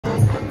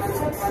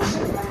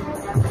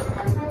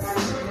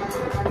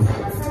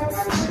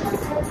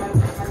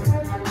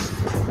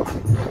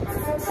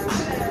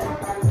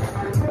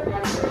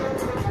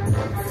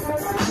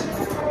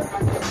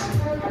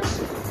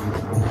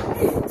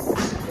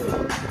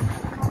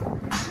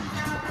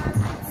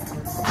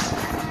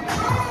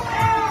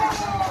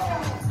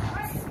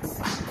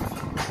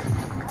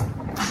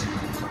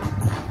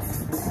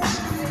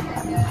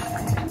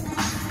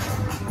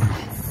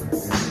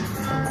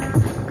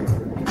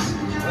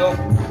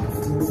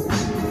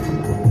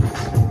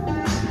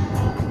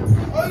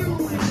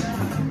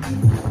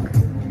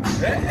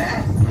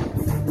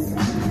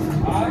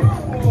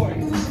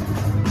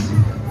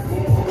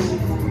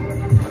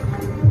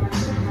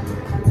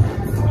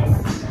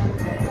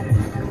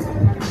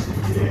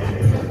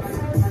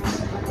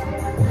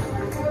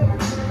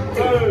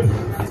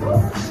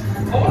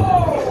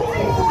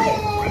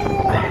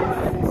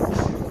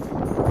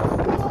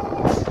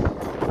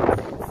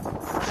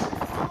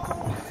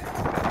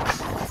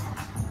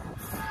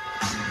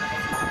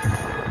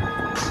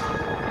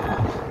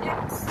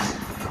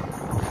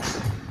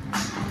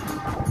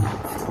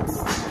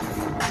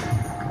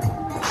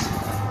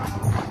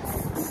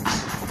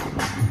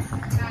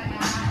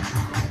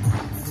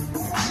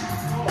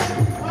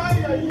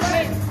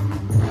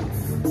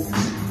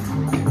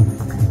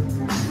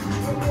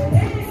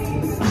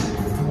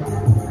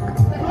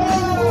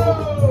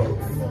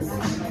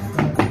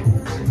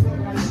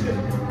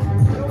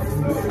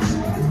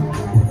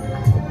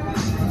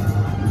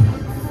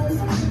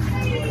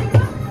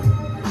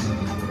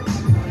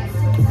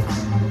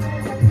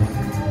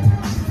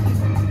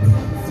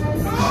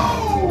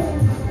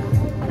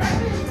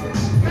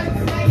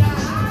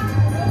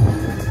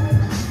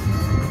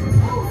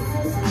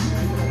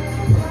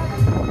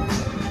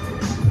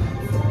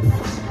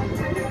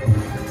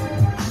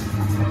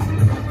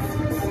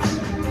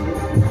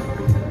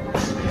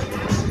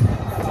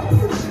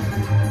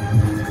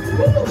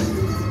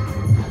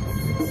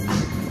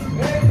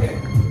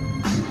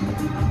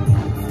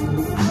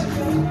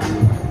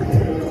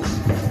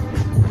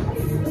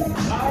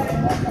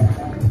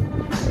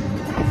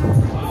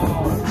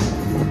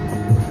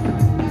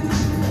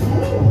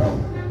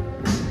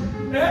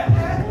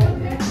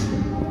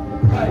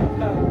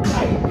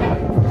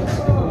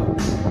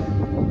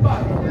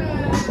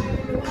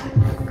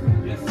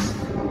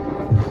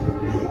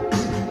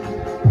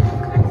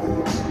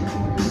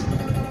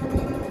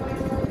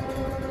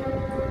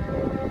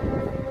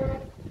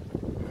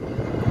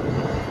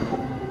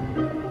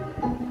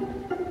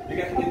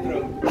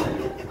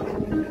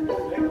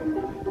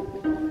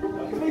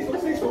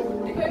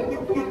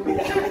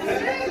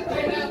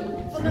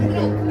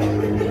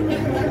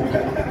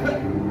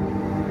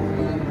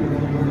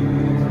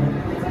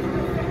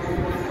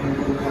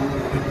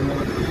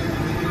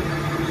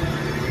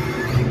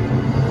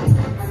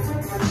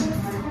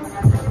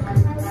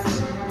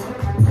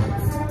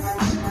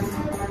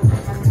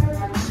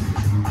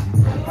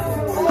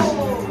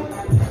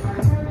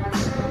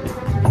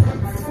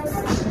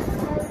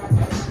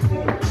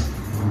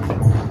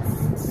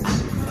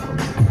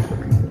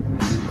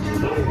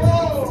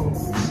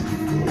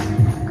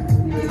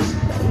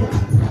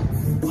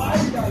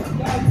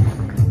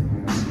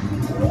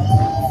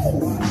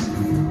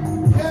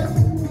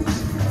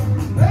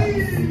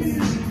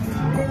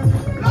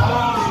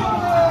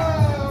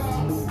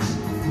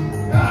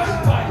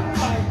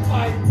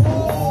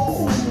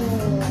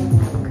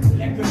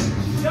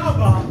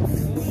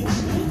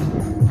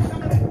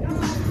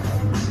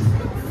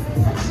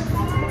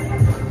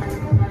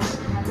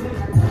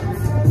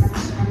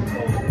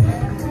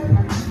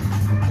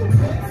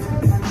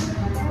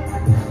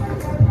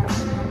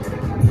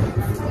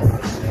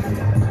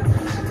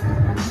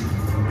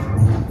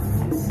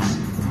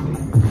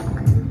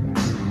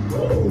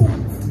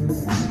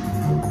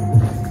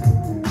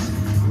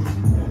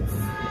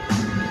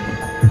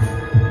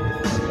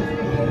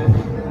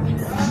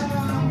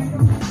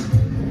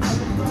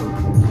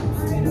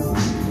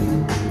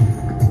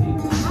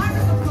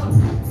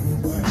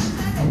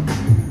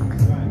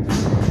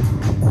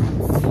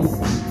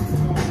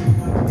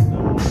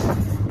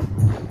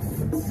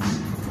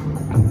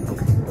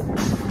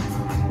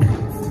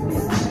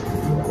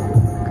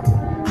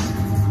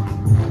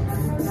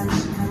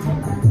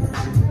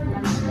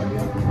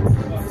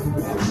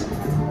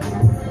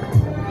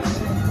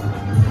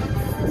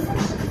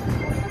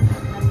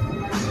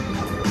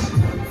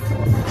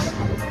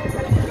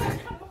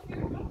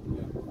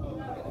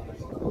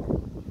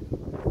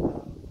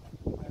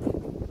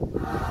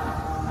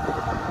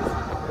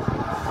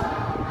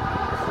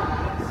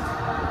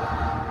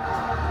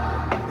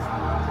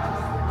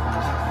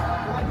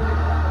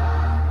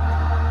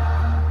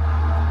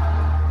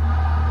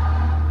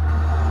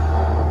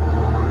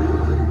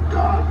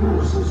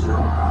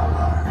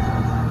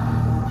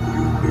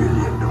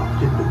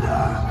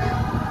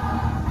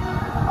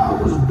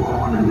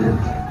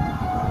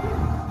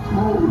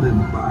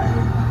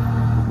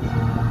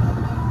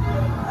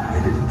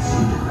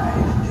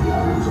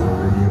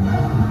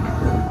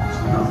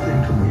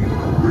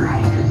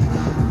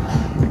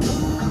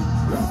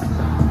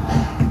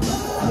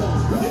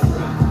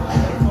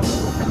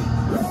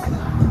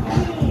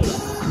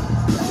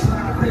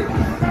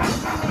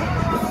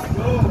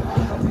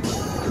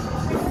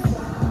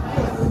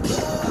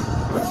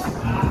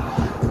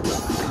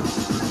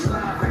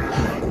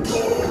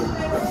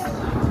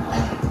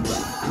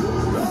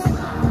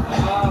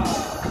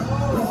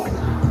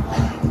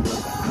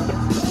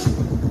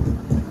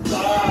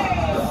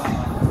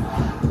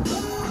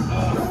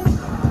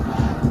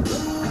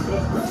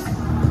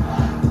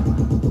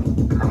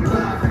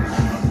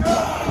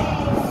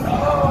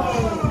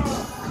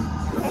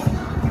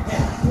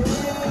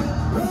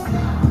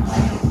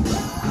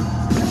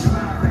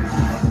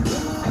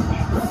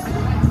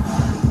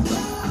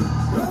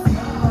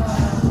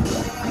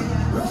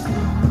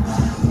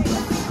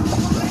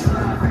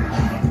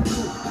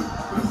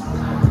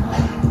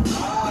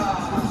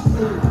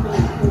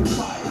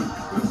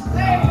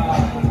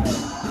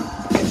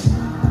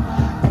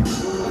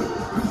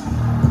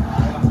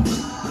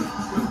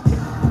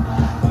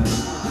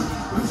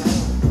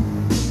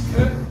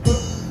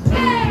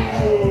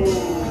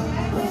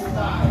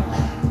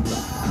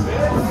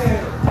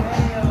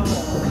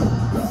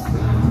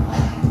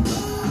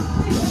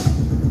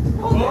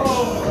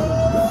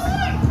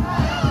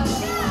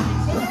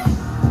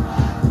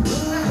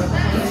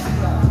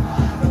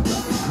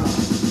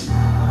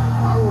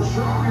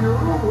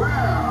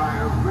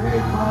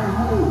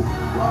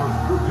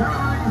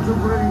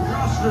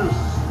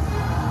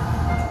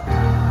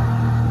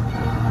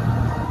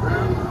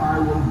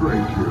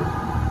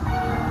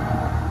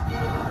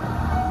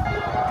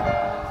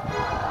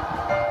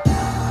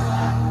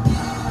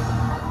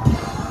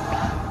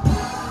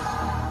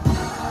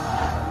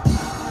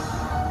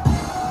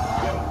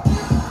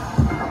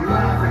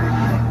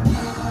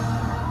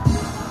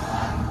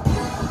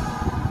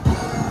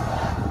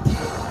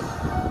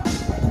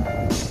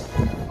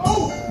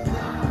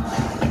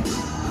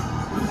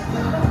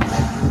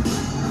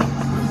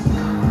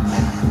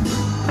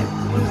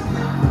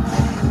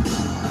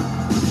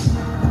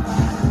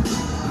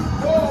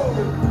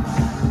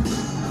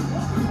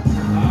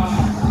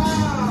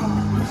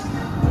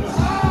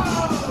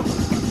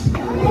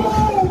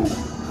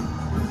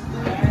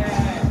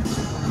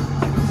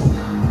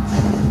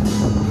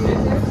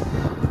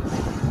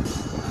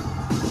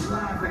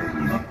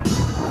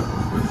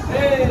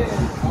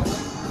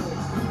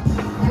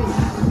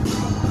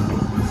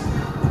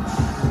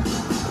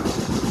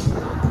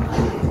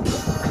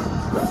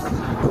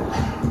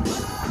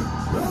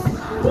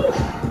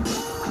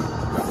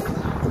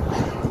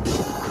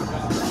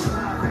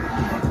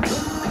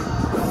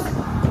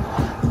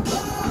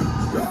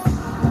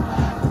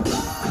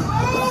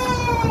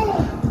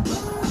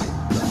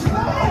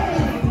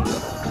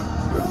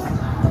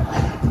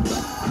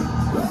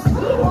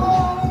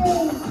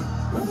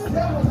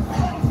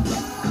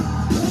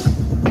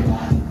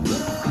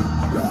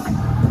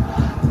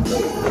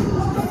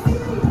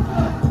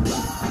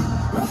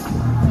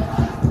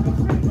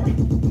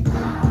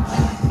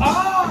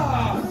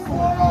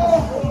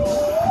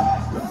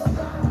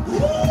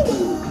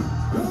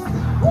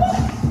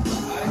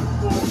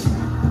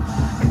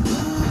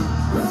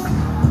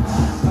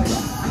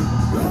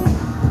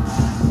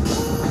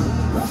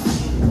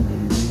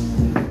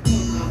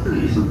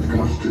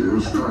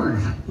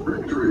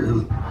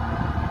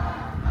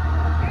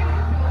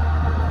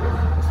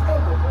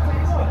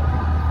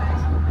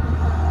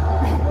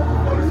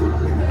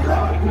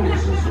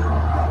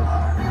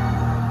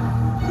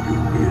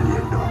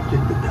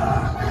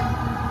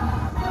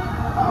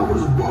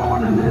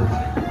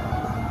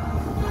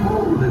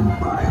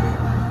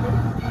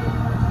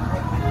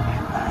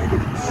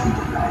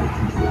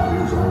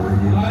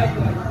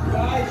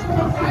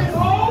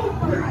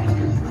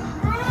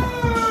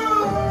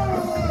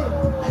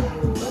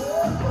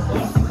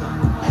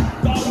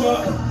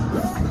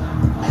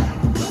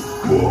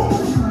Ai,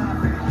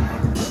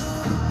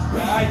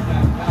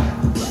 ai, ai.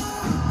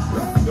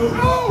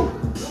 No!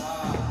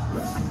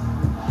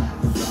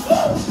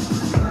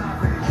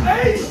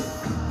 Ei!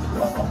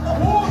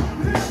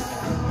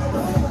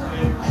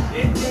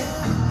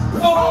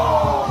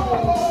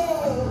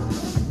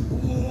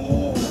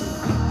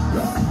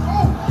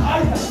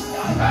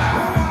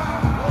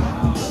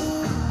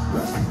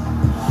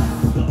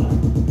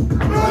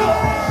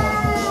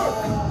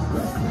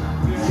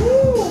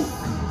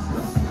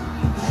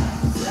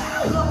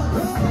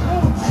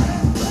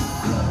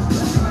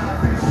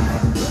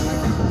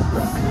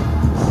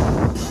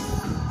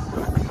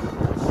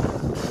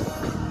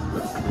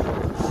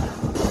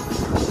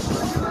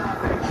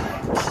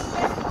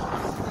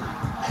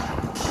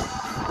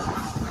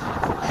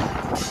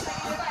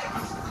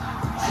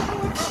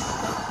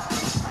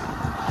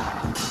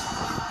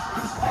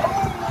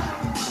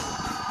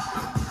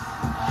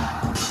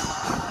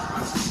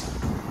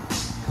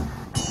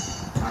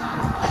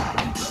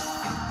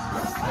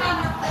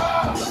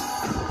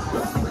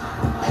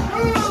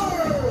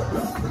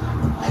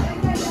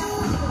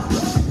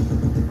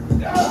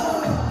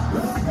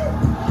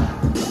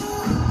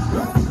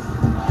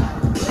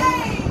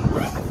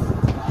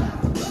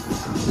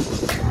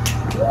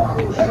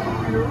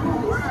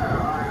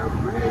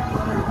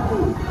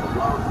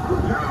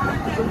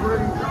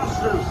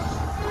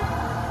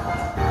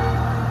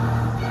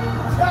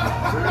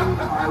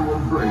 I will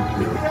break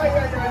you.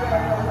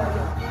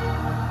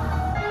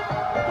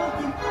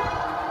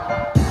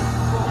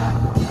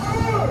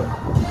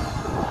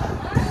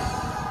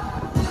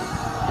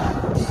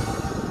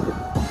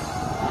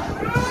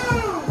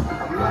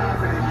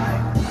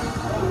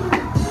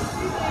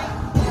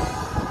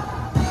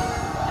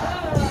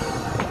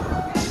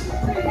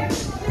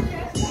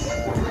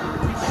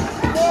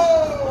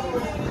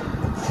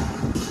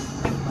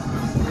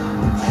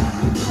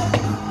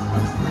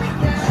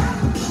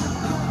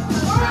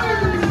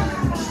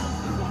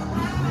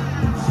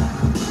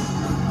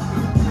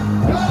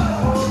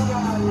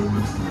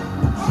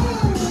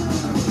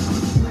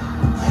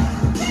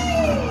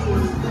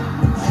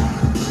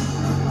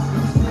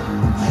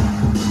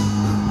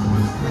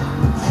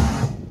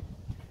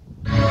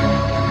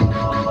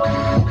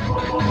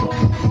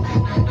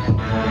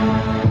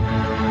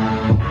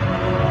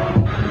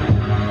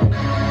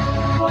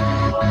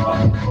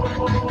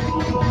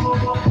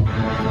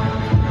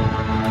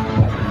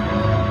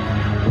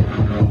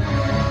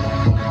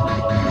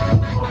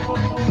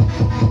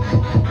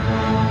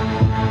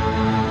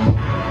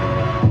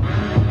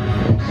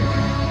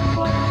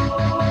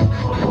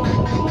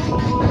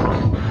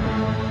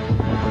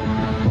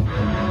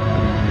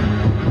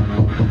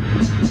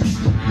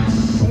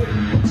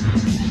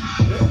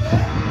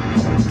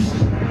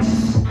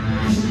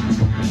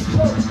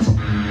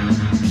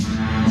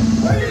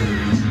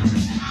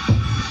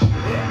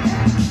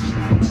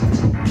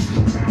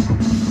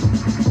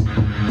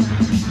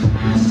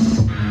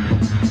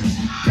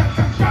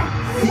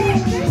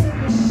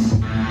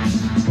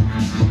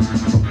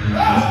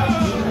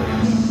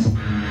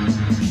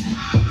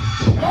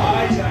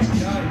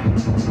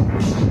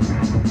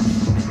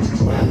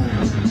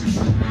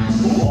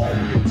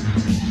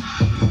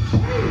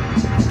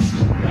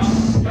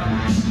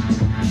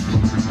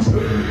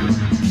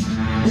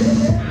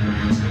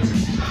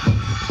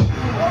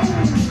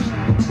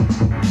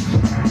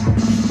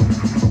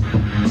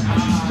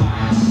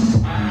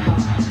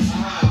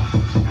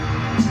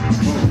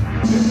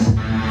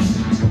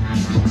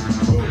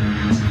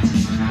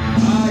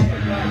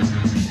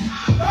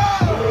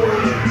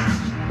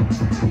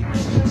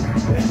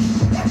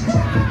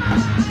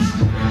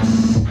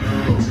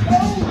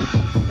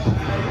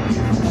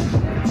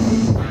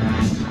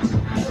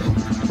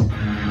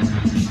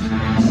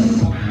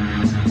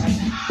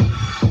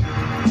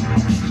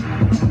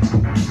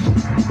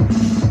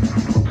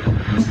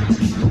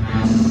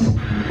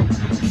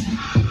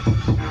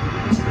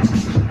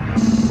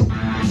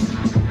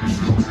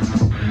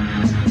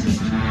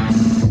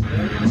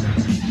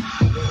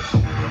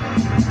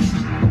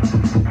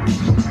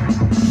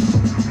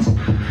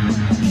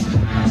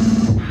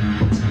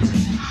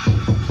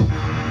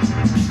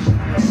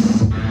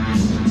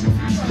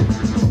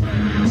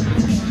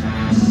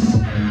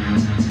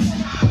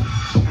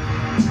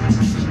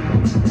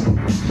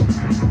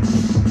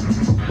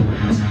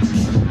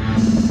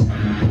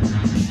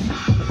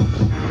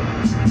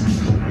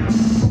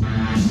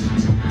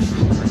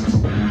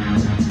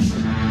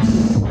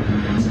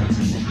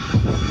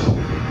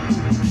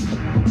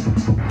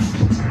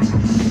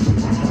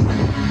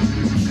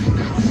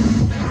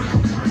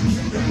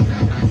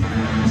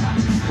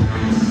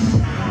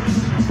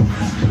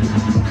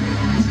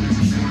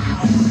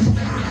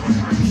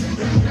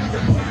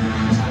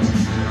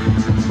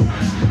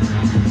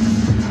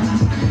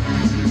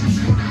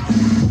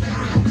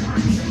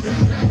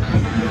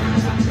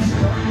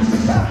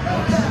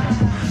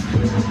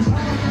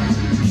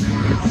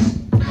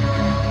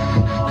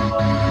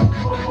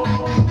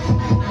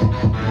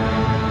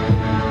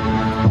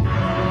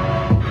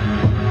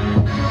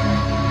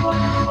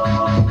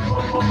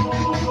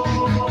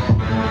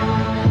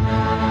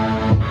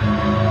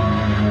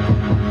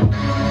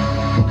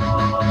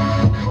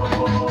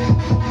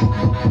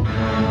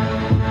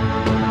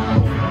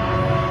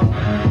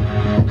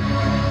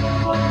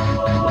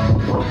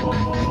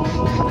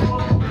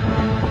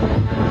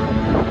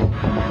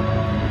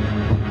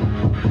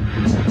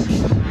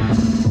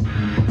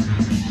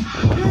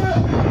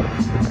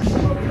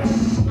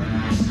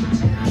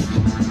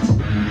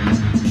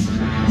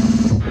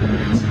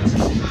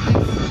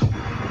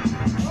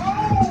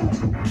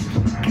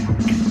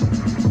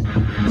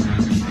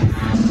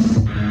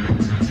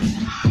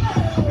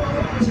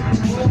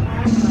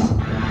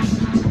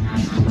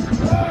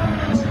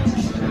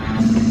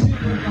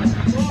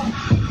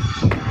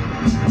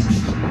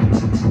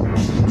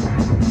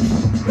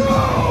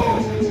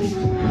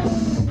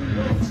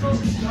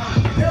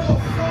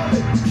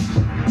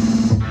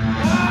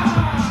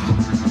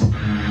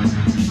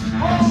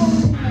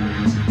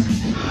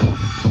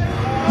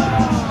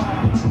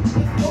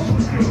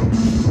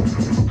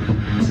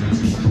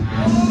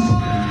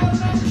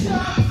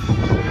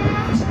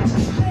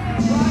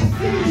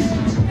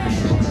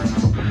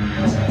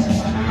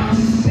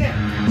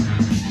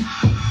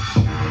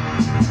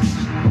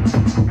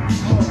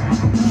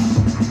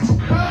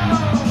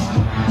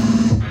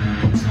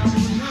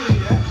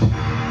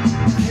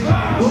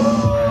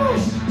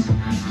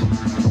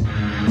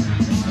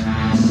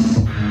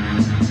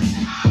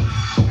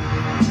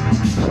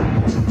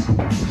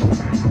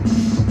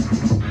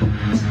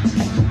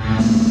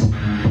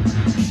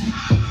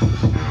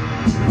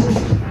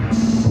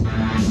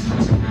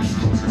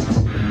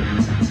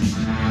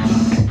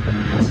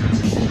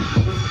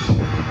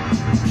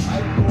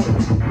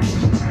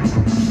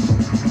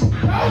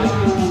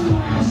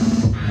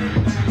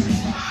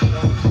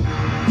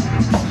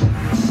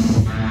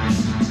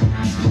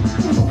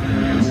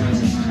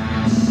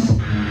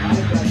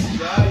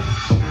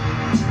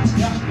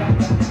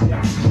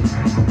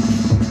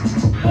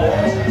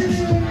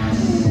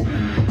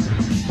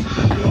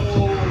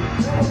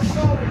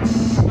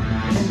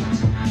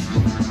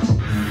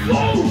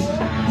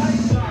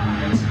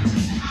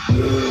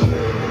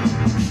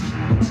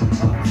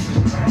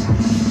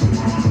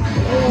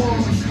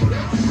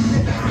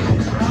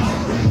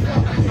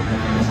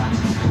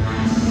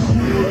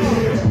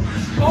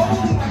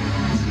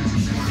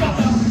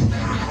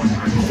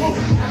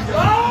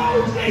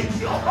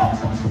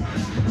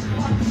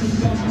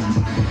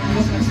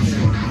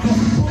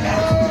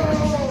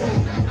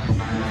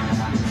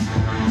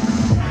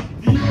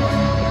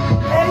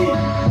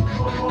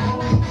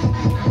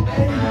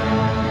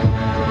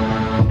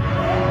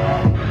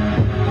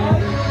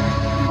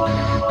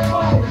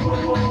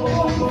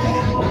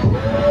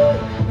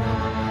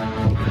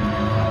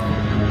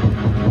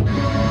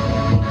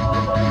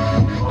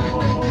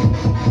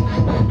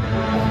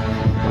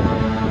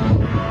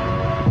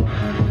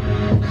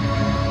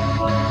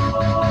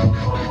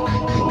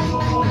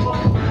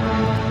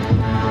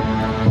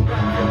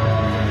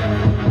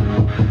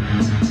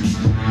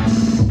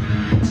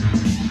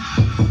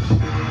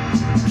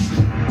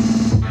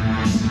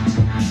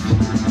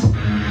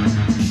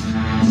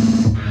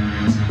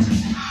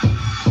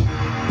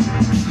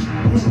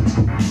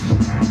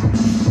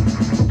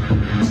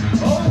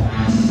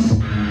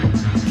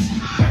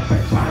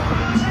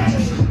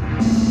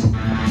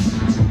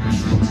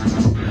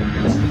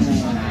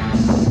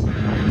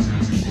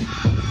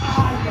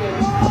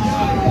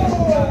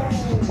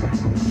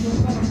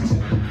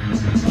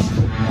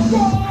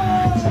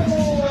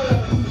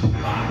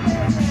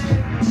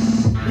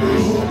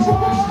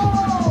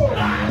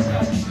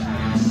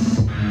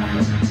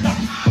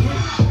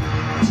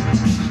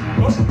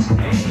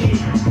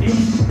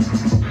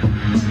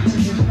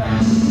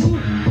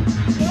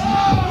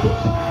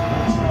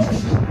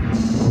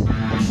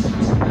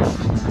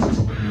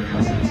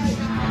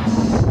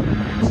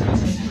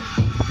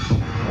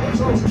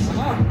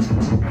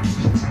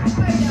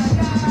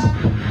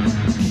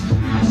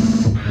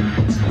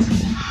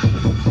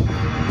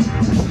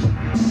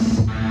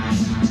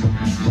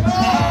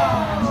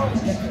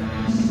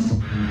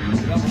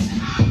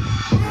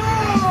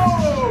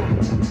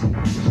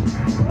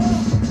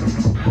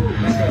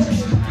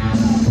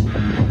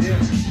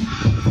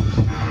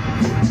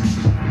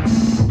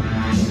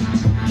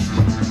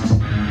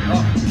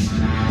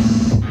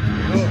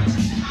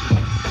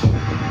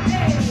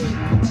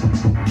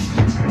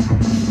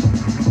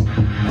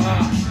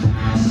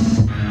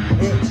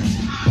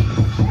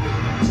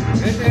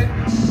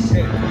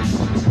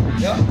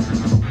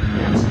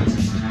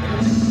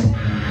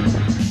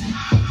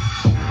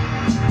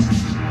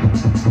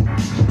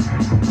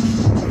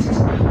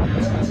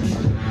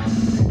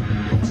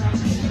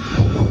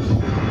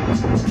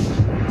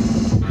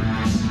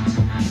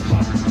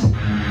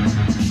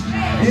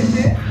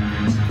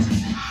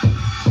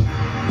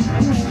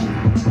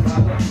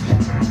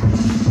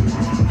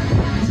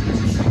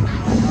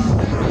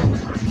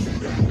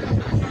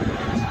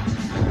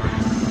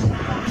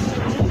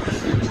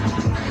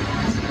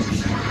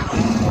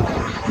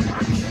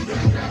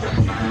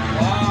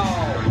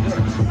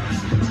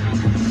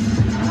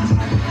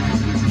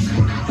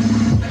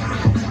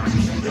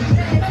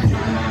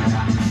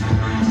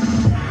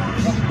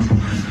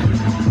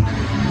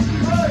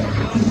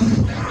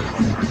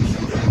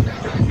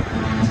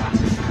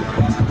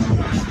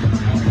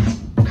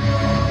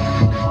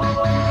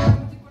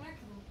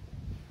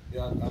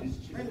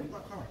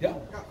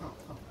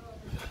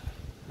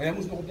 Maar jij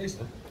moest nog op deze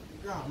toch?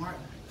 Ja, maar...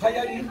 Ga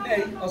jij niet?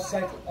 Nee,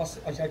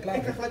 als jij klaar bent.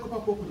 Ik ga gelijk op haar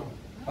poppen dan.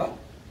 Huh?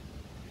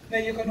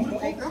 Nee, je kan nog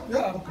wel één.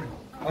 Ja, oké.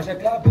 Als jij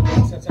klaar bent,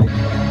 dan zet zij.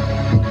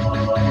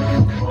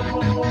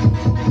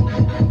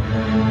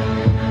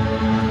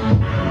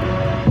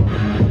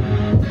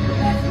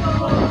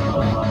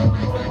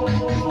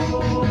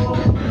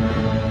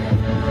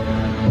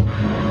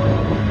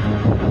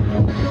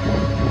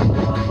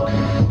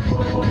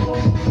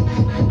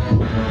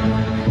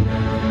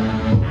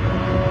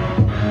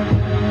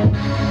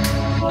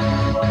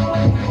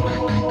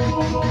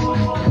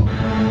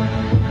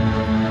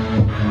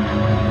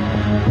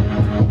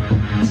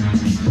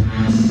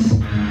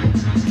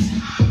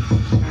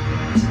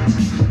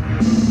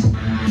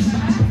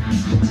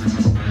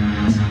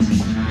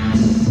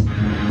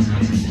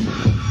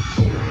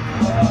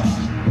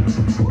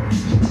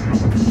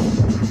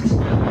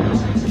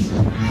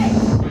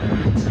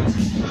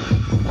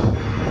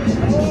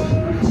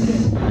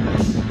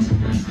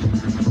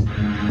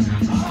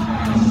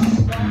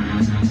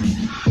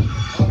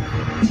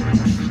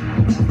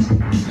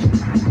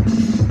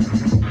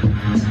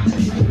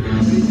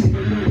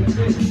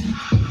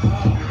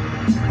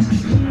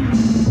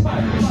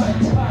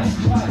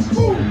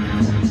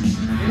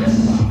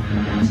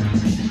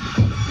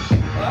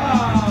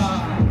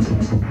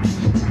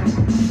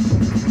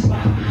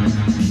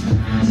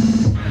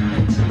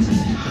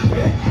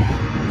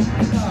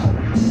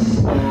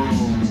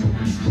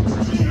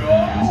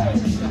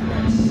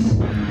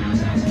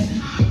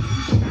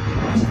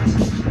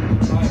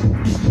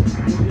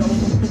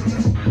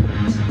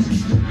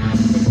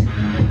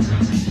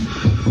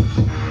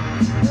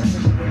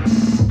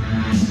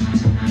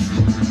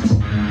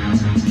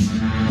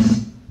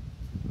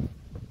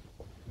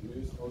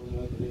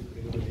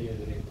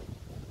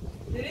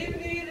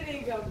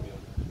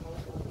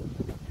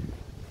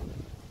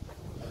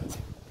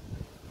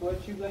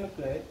 What you gonna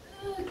play?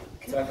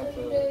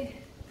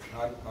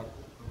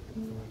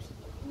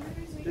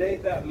 Play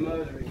that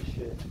murdering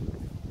shit.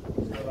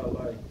 That's what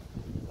I like.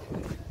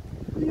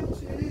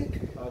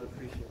 Music I'd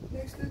appreciate.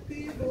 next to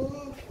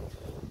people.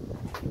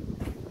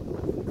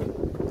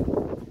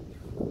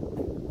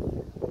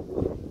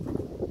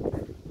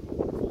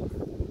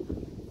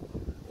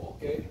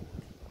 Oké.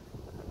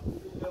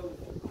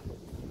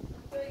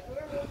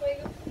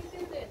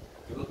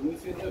 Je wilt het niet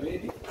vinden,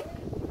 weet ik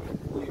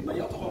niet. Maar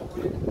je had toch wel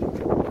kunnen.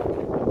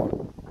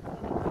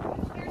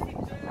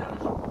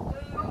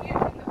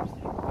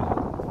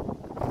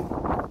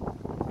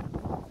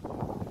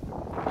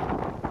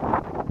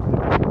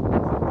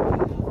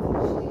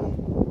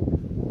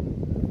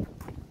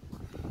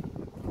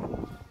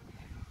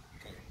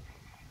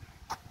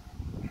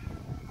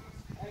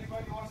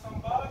 Anybody want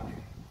some bug?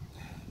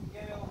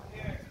 Get it over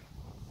here.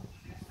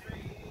 It's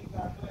free. You ain't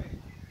got to play.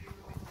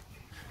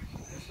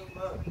 Get some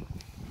bug.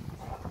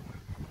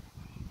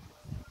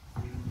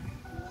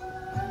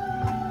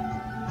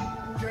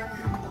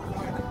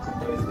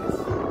 What is this?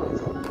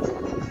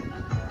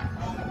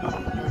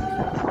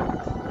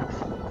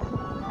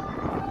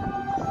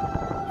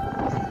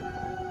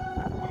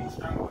 What are you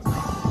struggling with?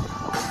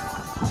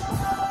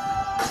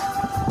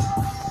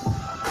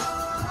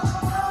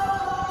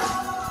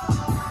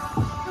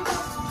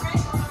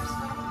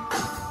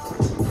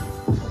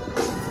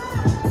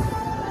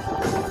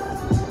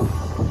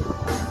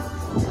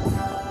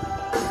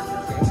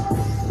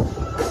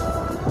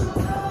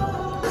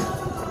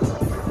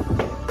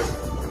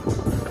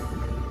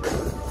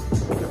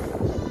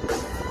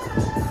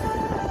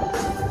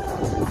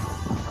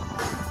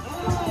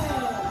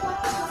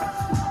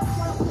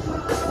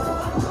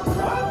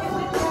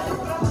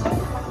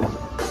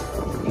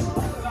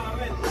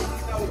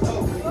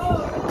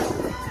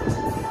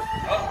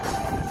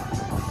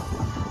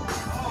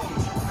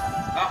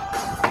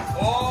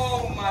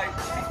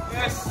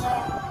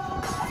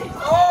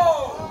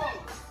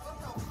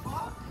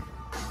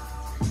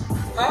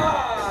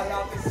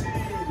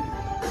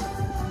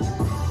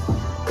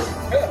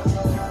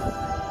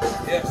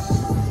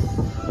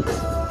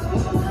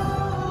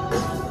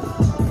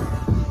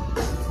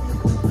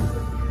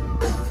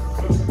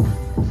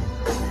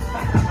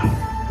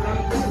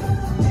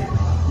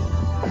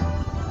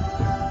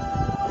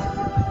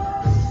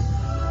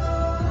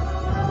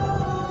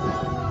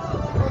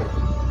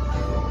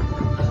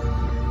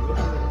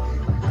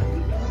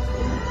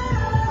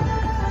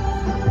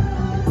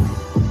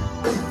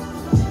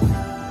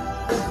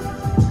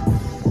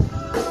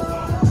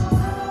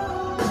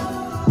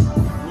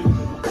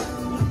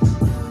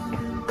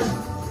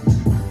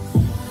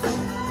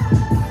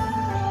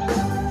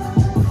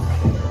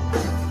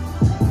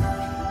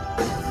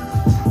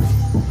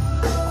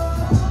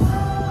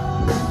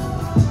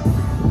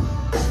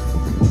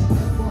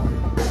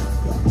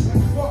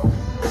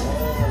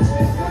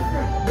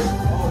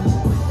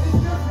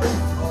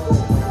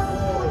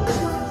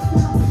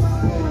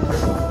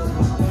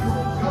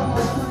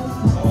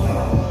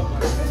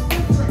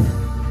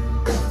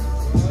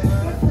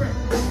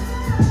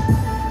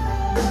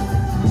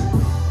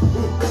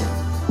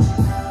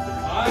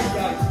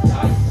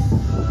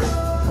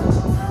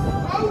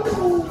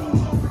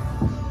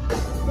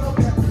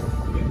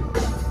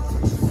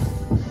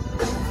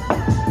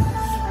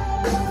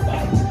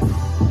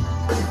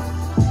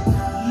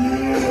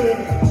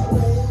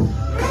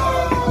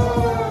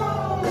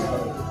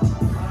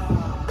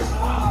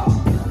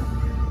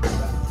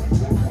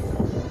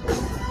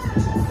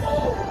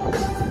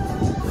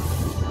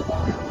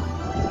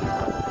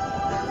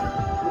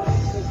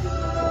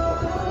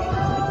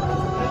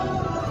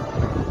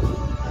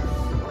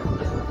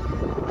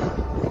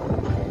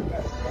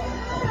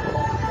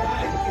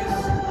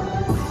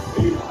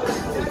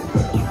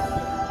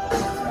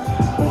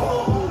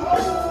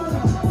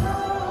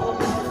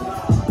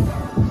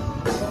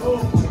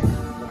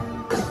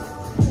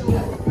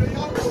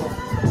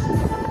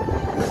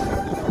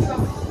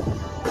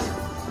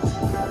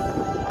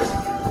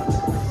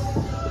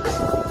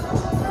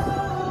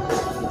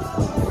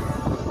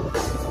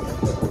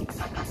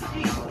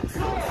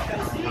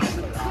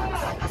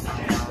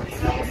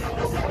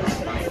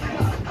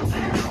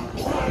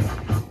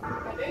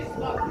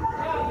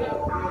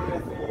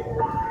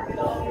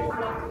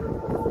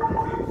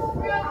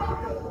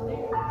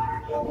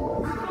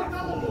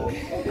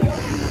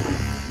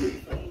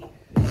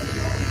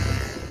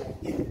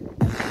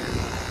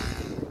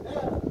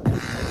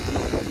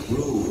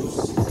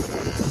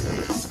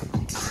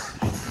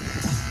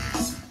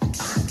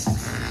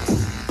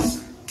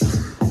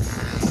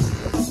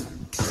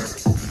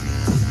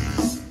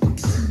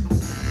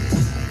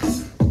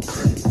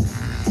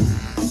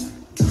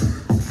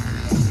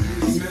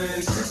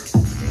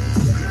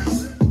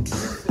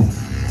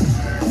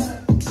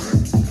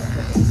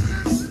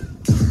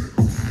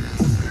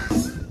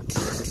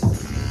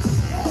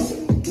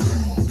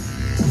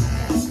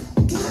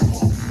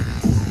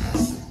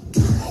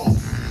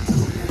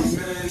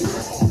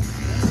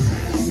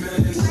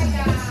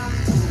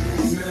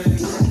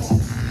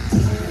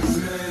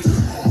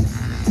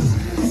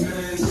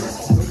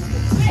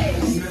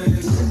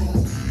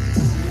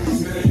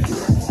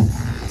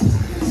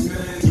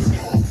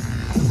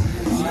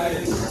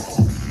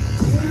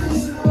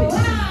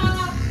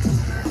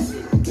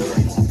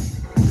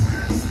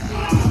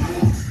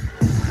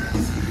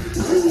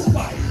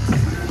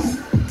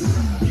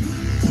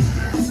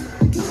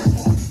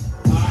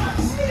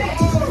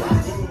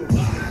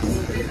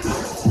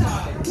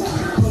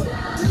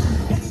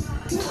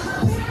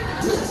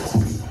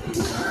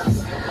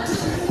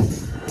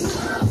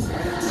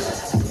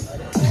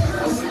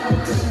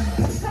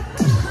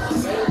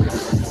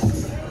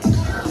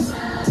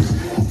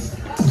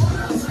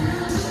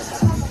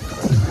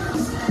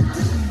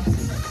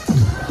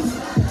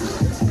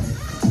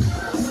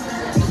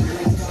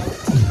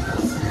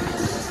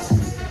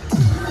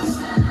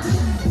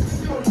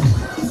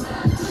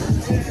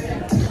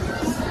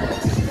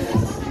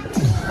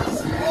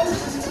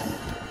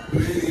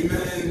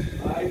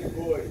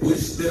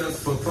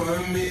 for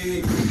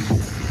me.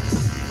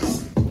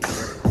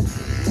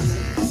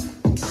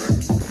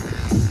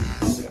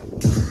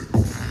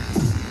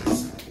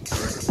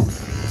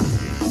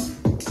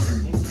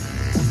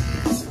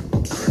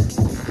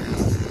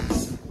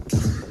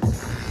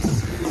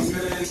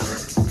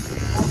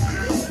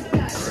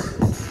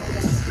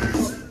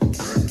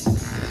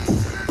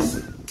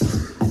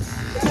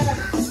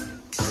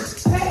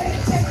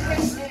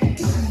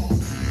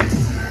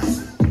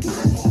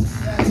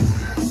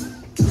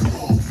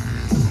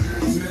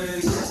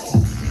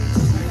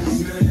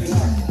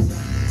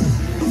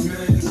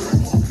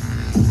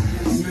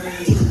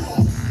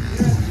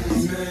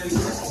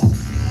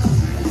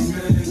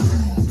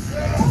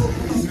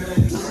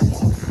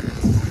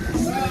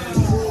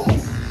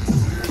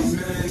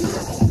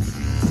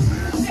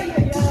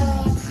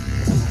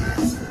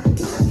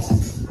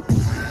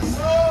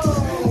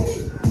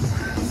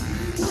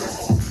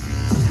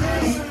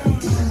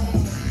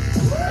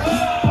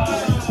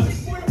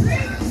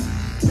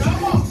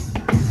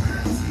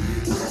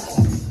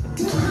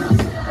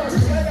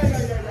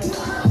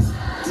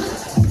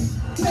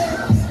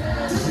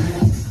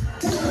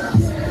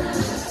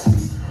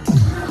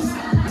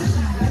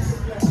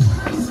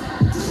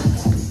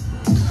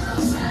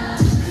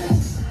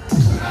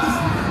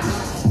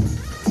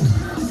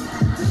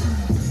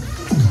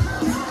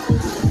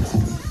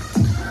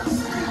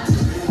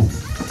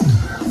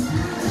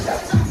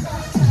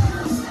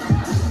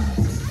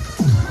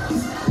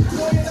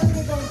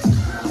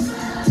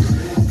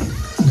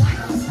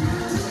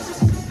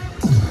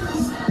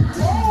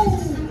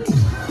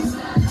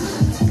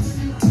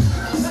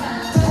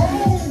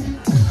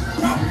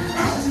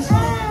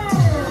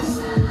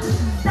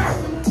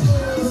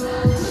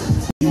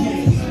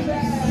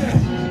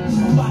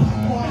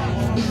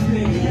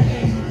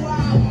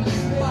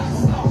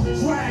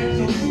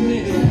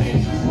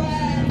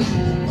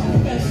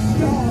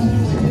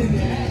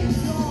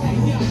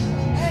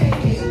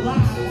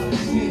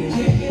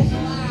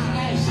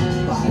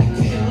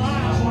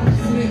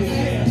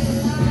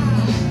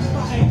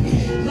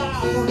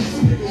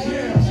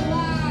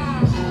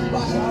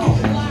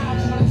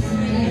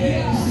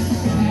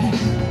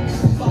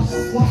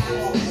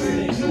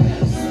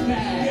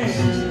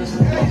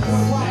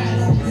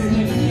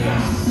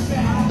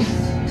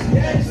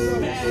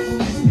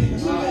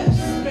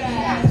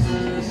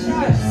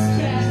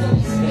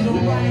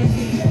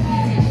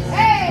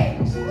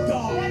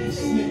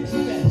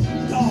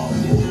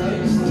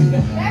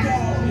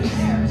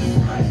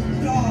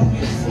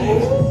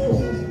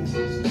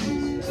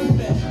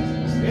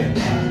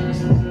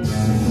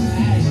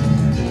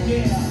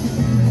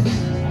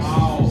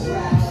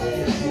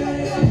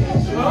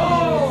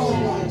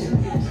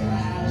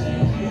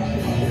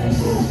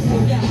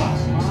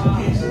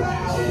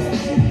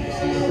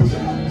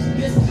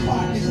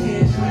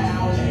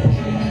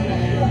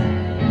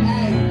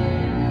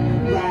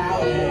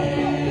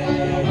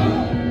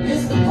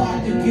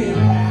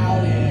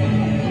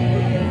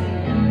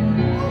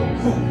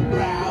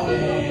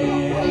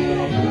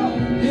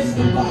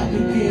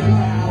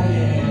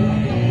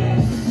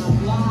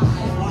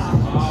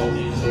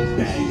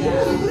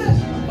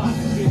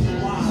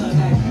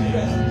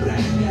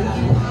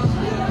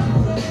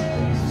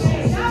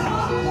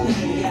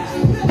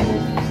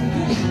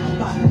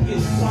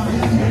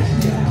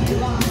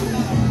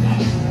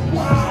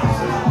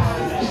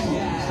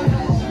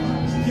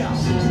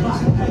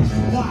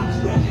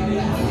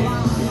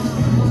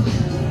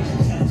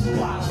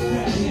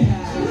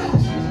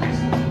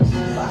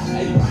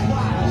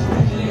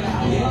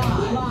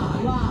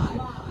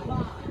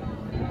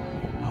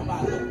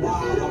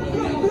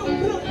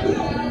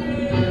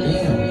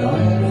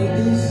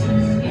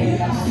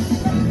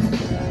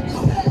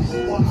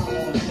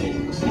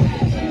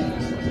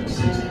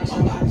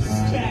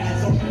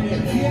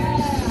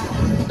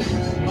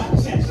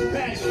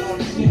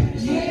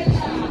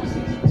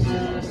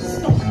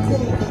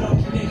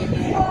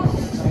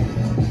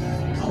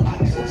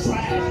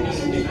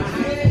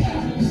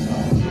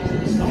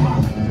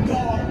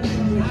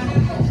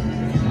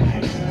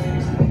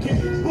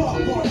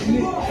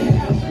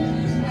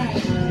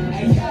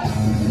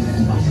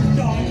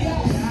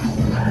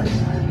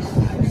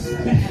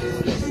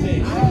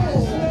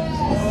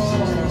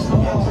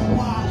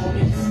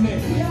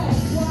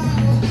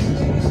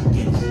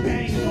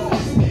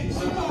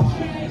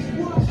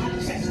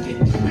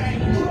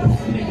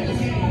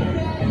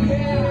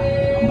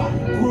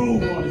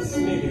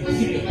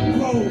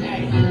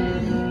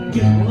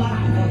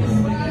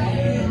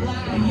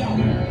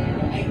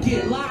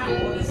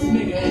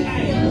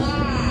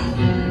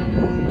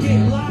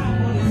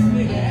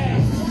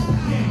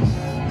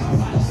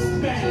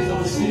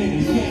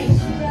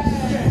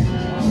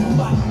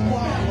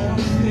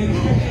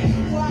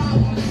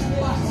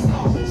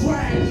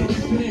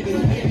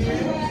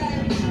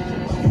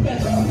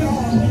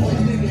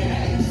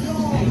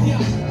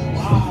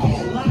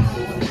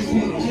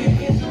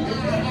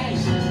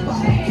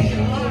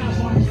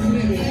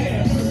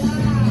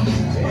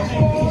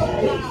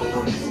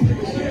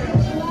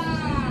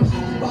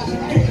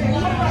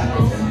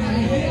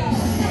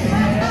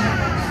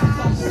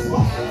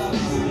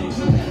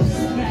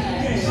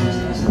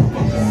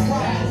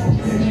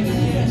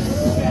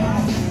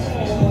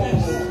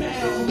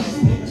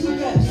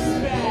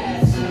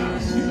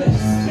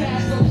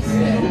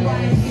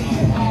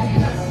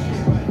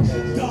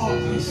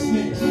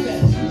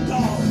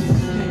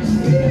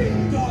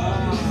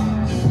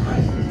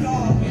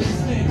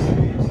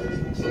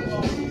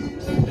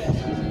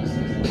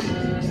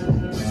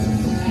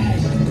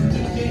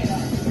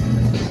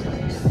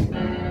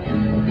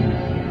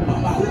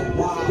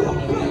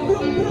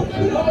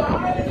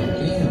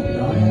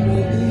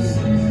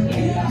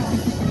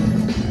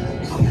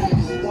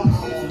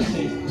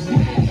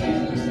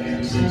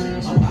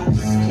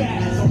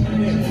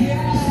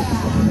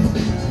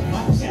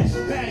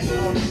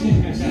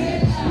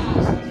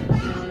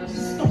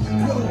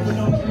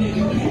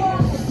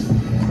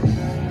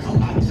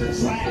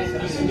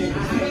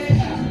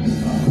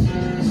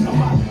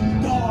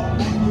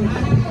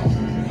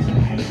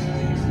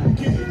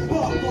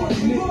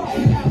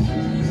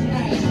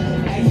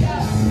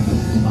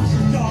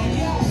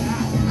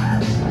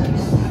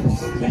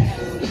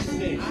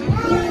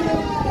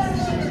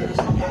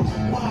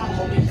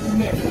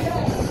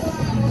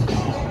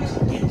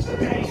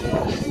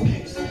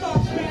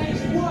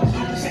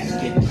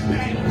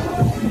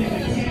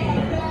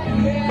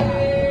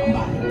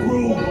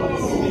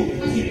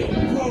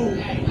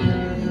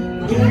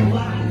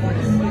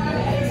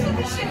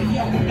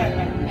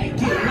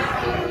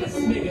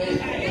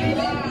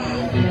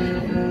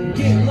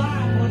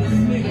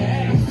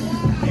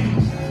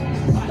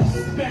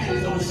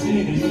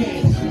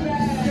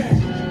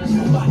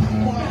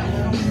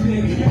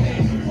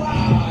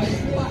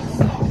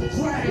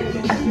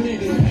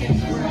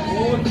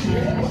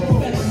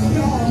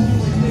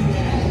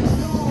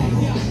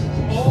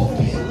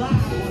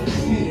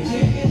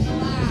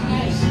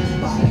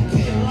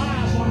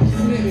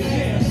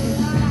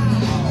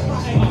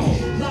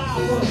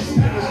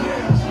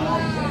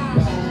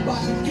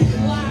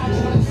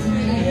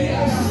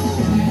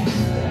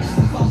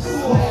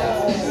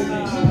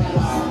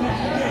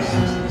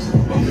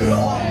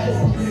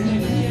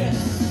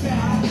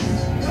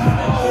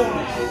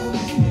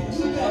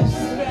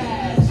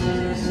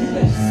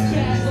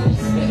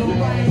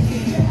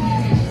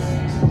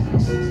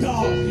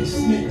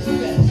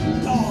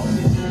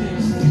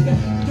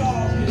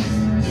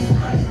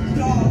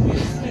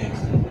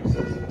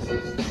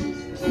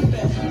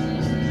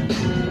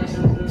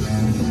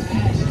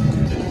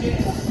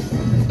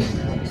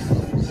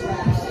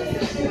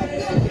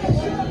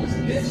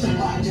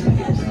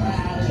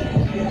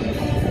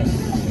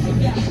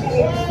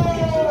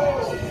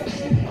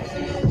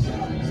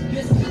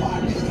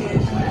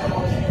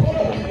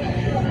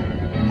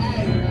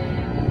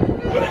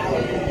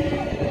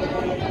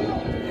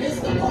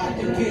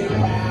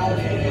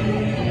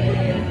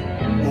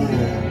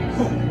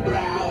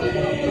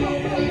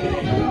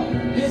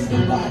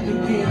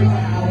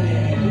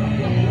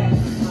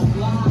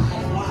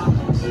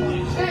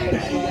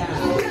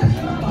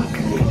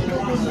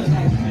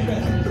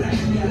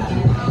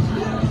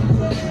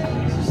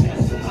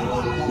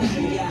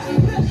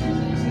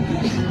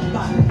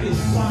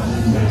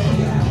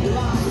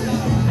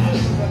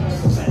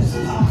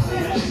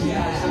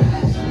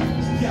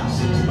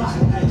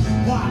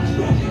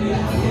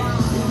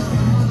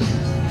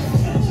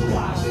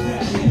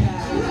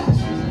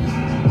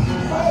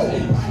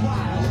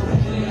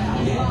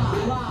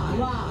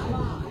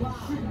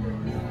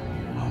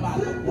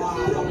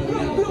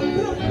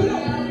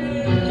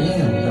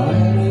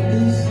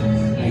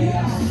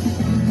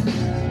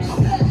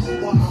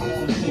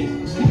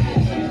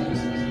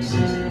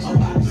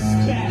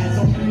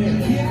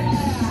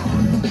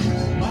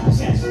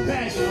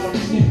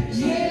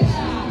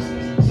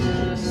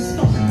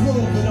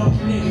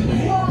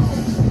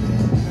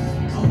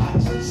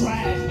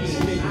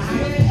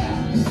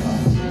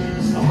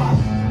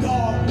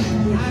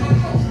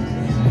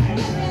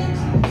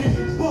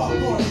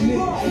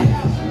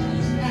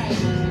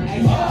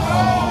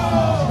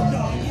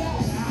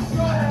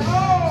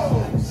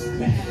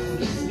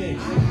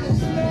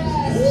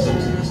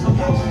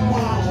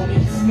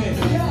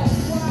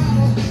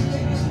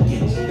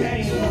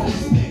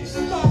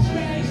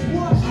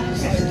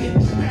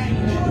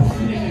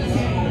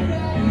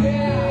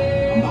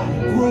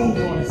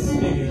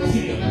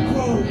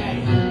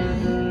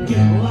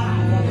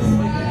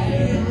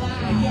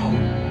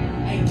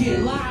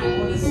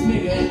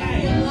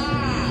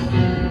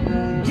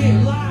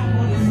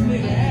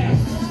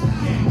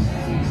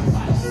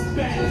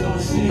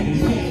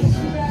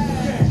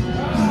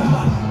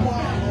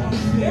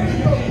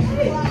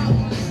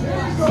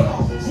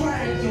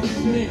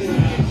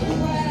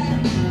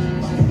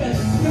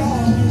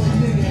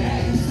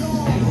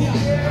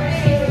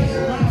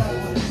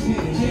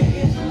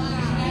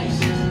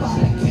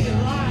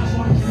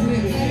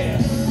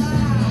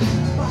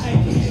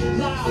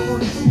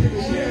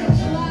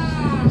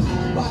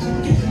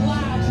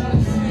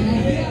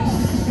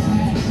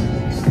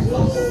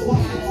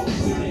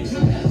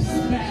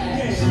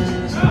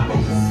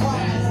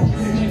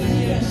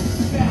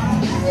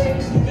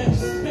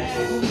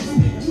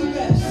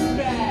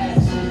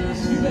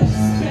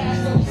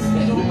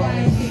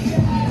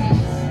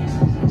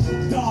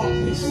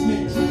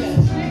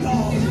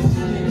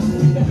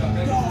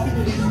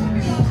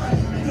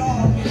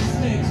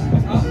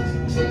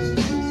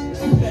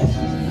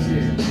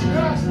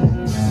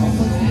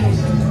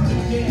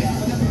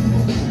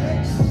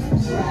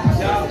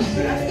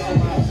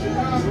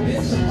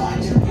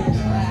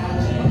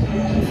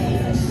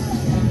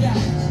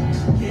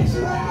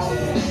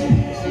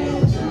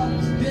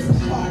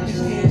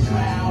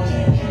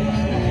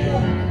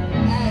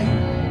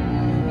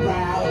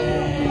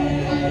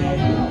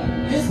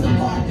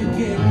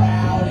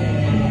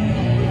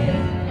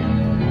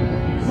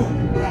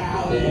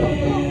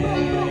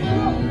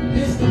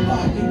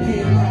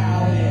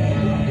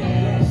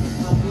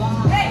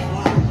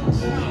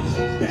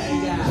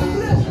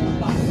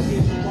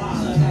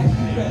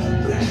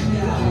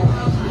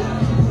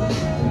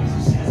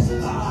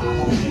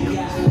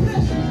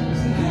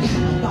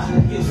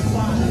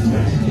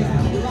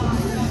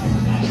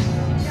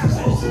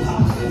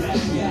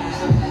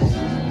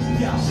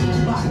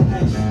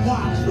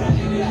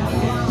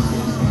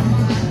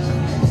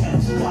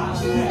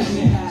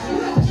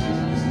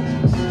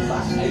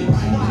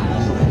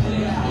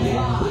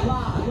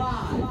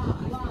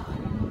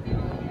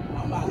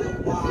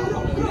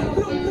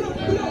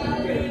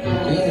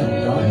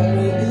 Damn, dog, you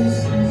made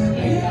this?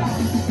 Damn, dog,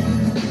 you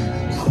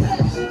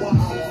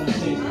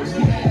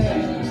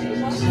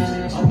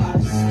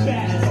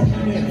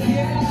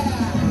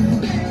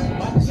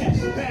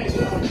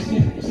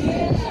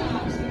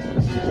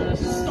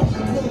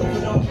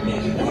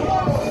made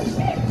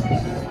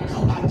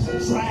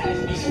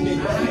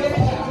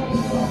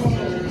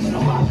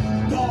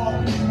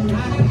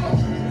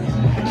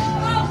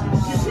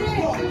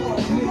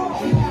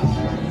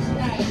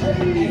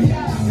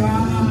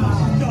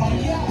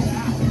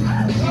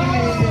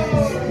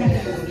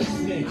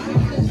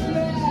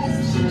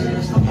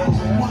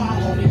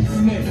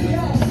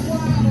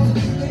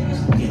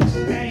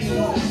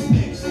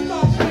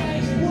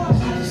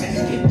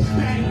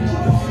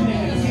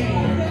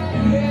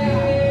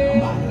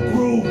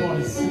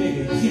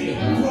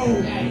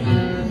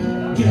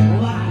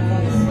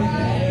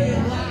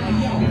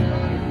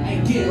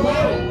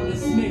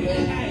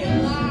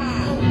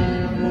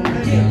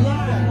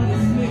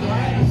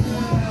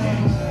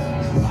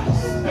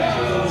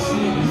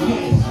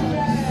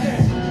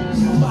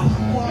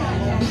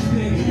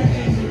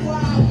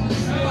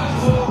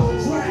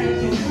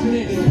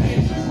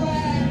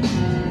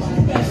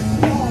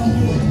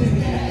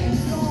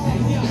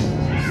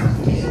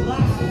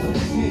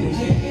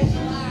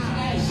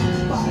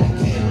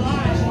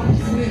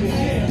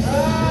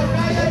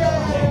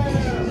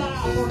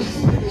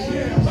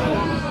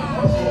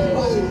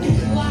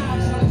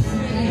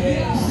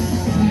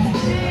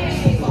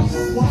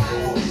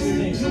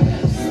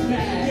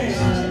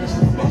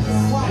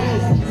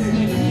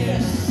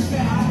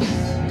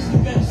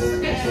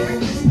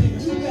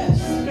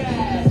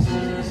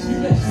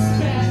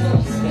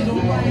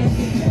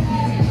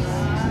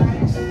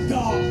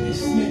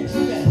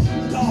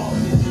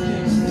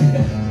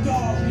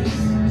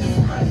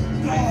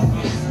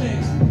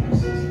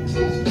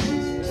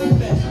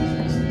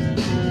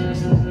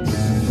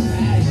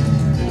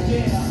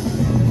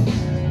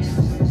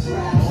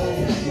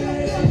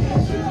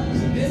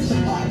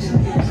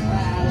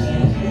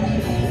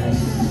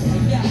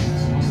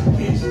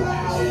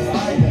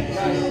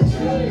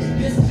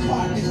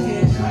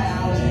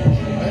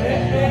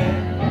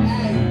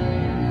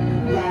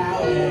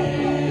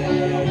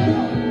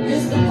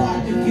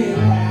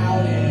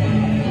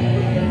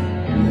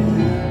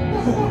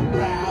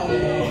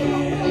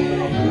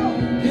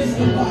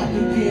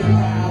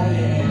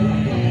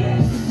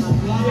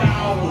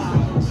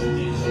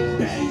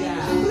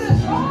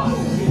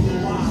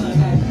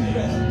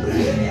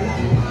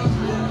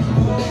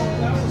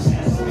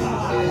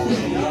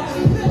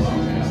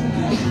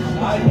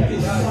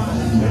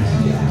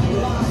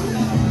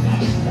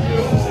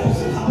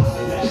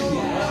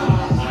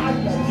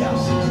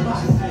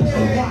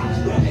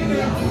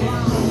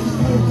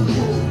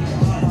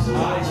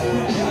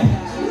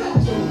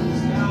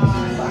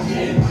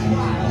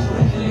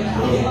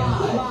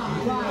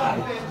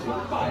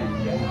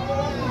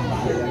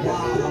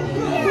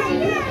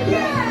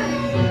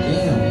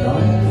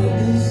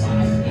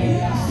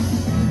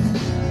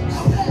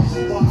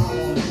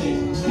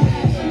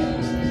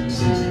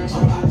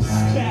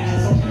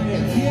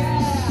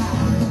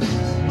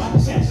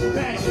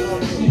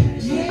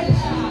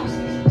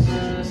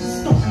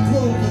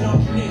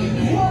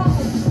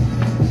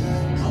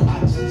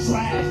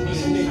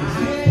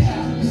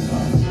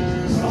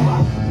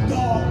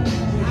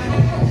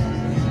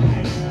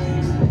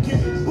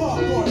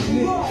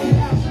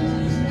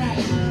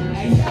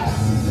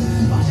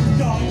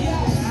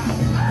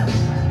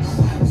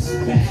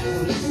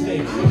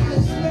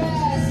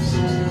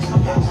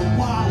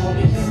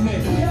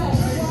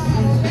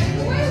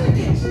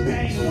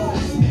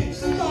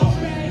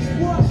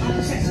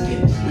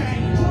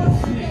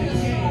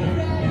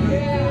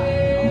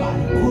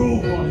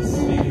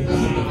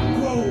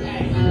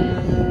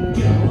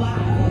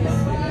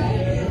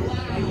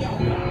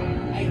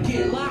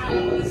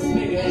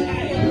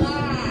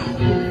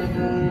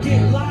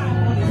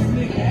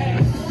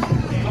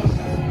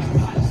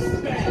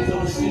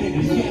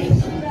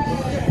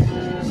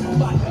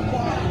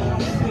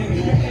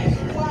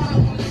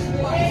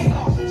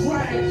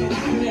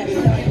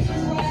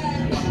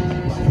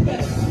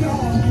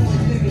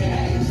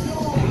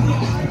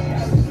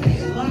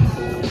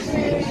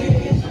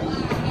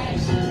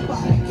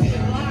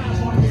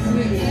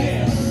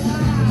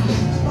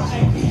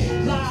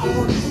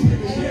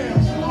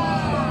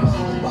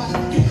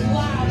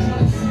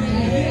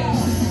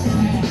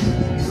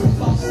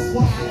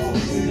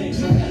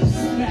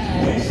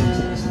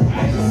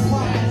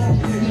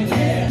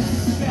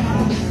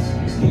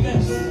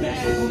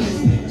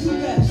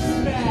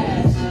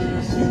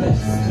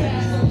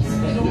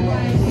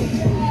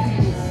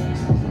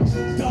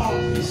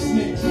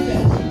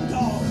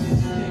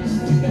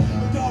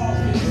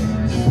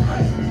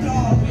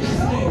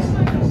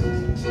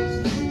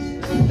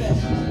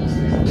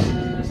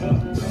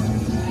this?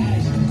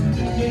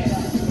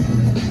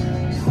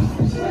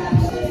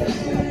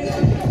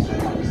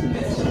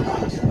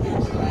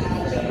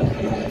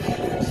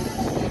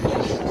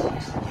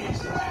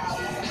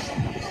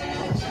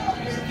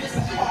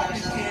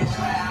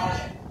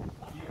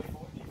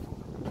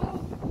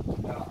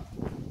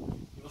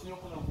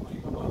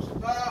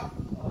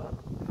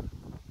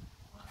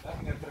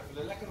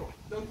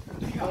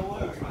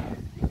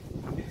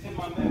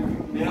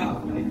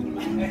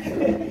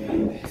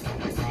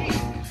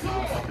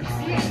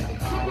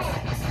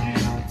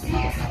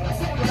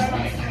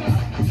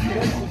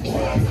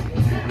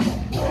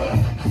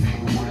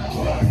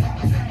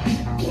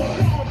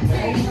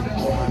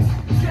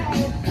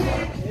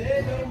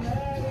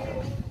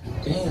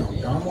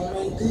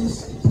 this?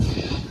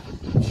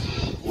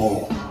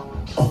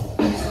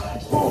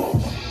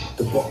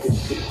 The fucking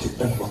shit you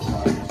ever,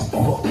 the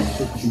fucking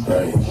shit you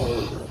ever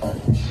heard.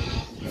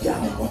 Yeah,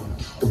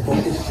 the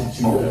fucking shit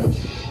you ever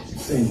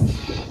seen.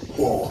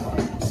 Whoa,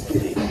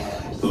 get it.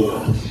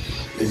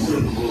 This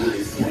shit really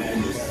is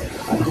madness.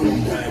 I do it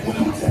bad when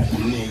I'm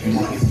tapping in. You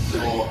niggas is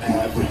all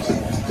average.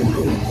 The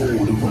little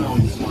hold around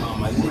his mom,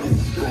 my niggas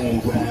is going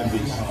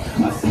ravage.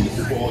 I see it's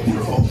ball, they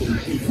talking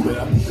beef, but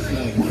I'm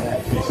smelling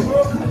catfish.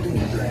 I do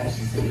the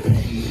flashes, the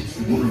bangers,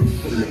 you when you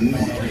feeling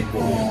mad.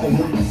 And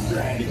when you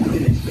slide it,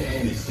 then it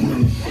vanish. When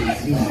it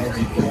face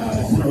magic, the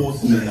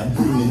sportsman, I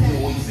bring the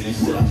noise and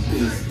shit up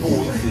this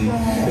poison.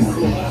 And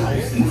slow the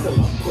house until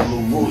I pull a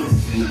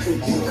Royce and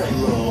drink the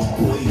color of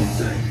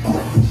poison.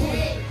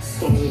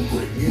 Stone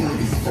brick, you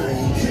niggas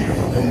fold.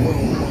 And when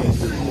I'm running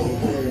to no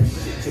old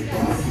shit, your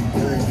posse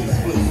bogus.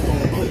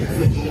 Flintstone, click,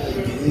 flip, mode,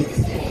 get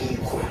niggas bone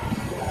quick.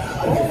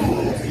 I get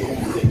flown to your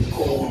click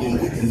cold and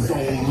we can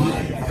zone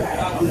light.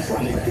 I'm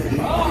trying to get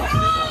my bitch,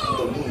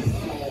 the one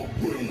small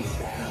wins.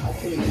 I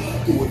can't just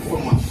do it for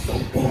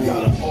myself, we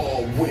gotta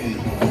all win.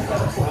 I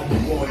tried to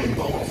warn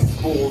about the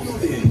sports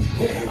then.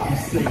 I'm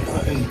snake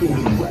hunting through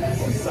the grass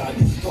inside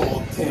these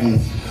tall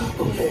Timbs.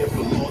 Prepare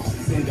for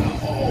losses and I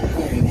all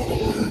win.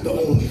 The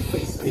only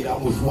face pit I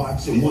was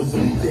watching was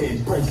on dead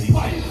Prezi.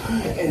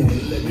 And the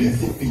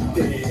levies if he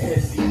dead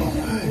hezzy.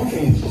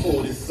 Came to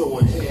court and saw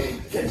a head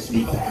catch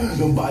me.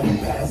 Nobody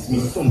passed me,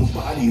 so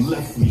nobody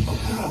left me.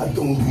 I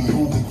don't do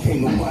yoga,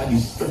 can't nobody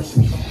stretch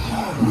me.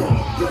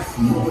 God bless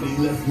me, but he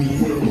left me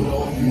here with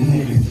all you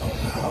niggas.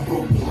 I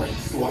broke the right,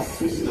 so I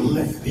switched to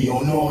lefty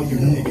on all you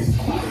niggas.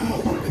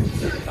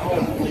 I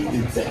don't play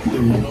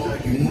detective with all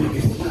you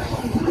niggas.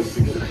 Wish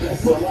you the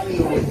best, all I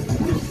know is the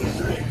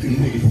disrespect you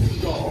niggas.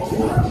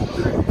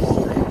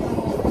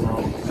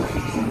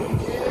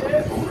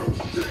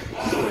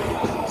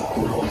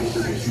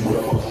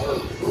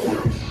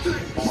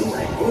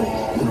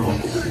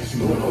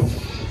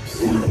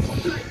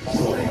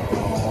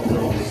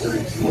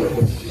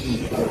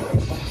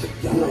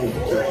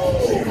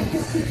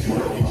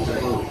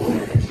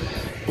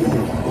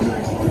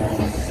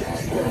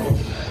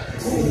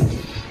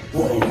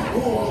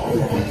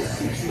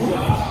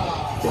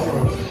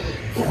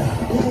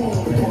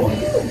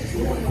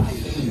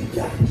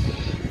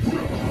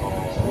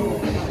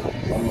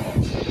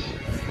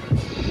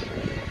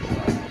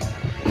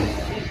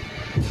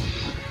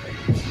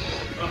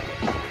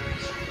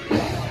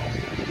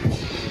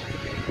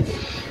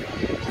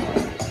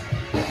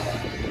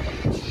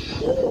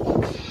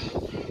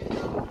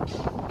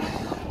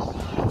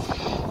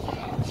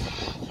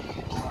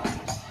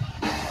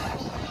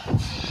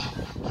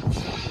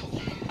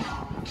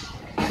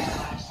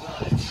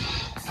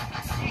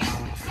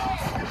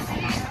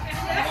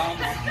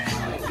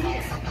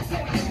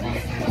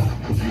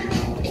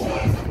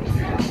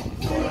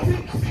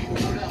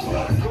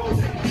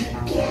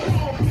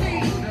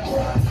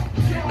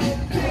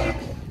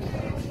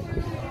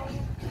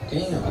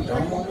 Damn,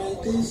 y'all wanna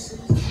make this?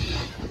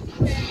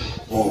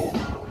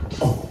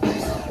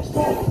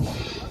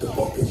 The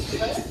fucking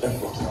shit you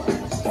ever,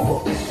 the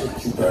fucking shit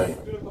you ever.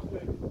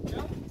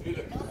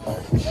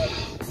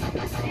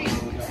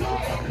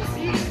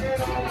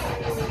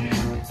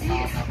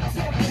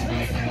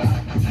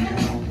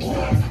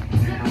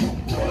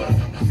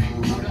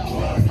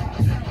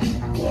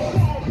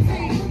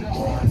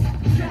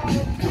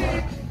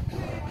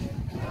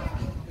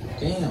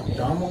 Damn,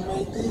 y'all wanna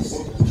make this?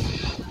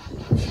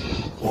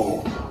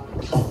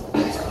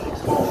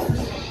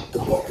 The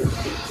fucking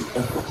shit you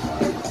ever,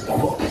 the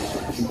fucking shit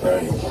you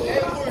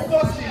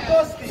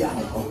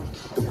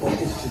ever. The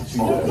fucking shit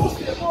you ever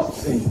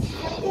seen.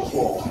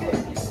 Whoa,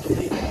 get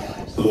it.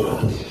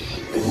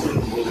 This shit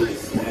really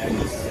is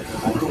madness.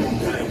 I do it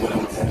bad when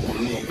I'm tapping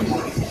in. You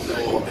niggas is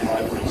all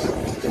average.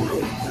 The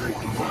little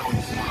around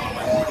his mom,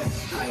 my niggas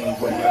is going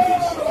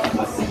ravage.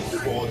 I see it's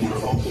all they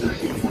talking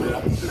beef, but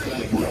I'm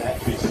smelling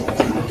catfish. I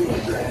do the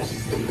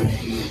flashes, the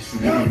bangers, you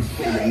when you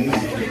feeling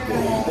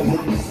mad. And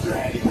when you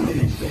slide it, then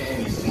it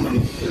vanish. When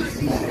it face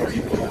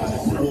magic, the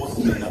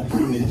sportsman, I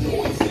bring the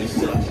noise and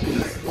shit up in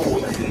this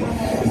poison.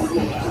 And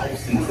slow the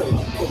house until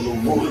I pull a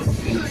Royce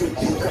and drink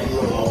the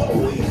color of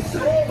poison.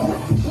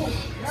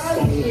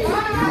 Stone brick,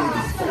 you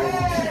niggas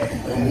fold.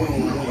 And when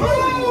I'm running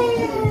to no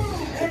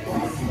shit, your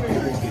posse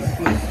bogus.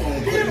 Flintstone,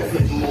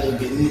 flip, mode,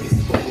 get niggas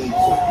stone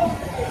quick.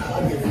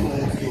 I get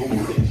flown to your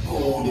click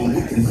cold and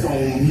we can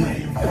zone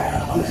night.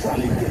 I'm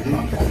trying to get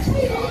my bitch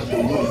out the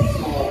one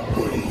small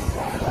wins.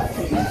 I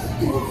can't just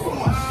do it for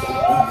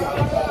myself, we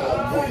gotta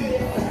all win.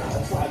 I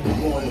tried to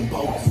warn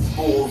about the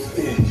sports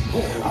then.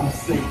 I'm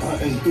snake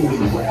hunting through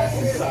the grass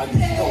inside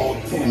these tall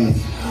Timbs.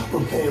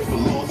 Prepare for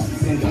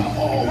losses and I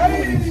all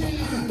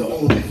win. The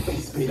only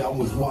face pit I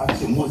was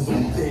watching was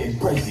on dead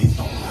Prezi.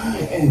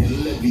 And the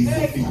levies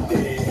if he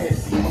dead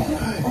hezzy.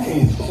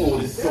 Came to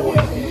court and saw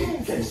a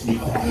head catch me.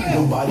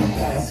 Nobody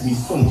passed me,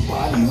 so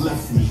nobody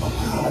left me.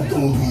 I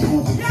don't do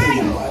yoga,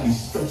 can't nobody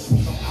stretch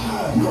me.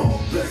 God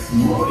bless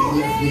me, but he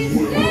left me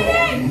here with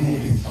all you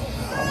niggas.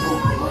 I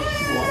broke the right,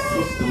 so I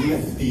switched to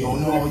lefty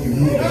on all you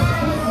niggas. I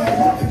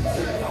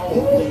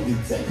don't play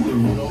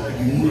detective with all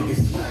you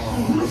niggas.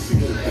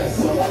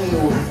 That's all I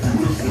know is to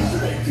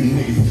disrespect you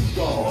niggas to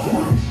God.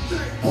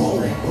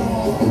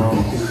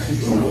 This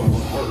shit you never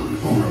heard.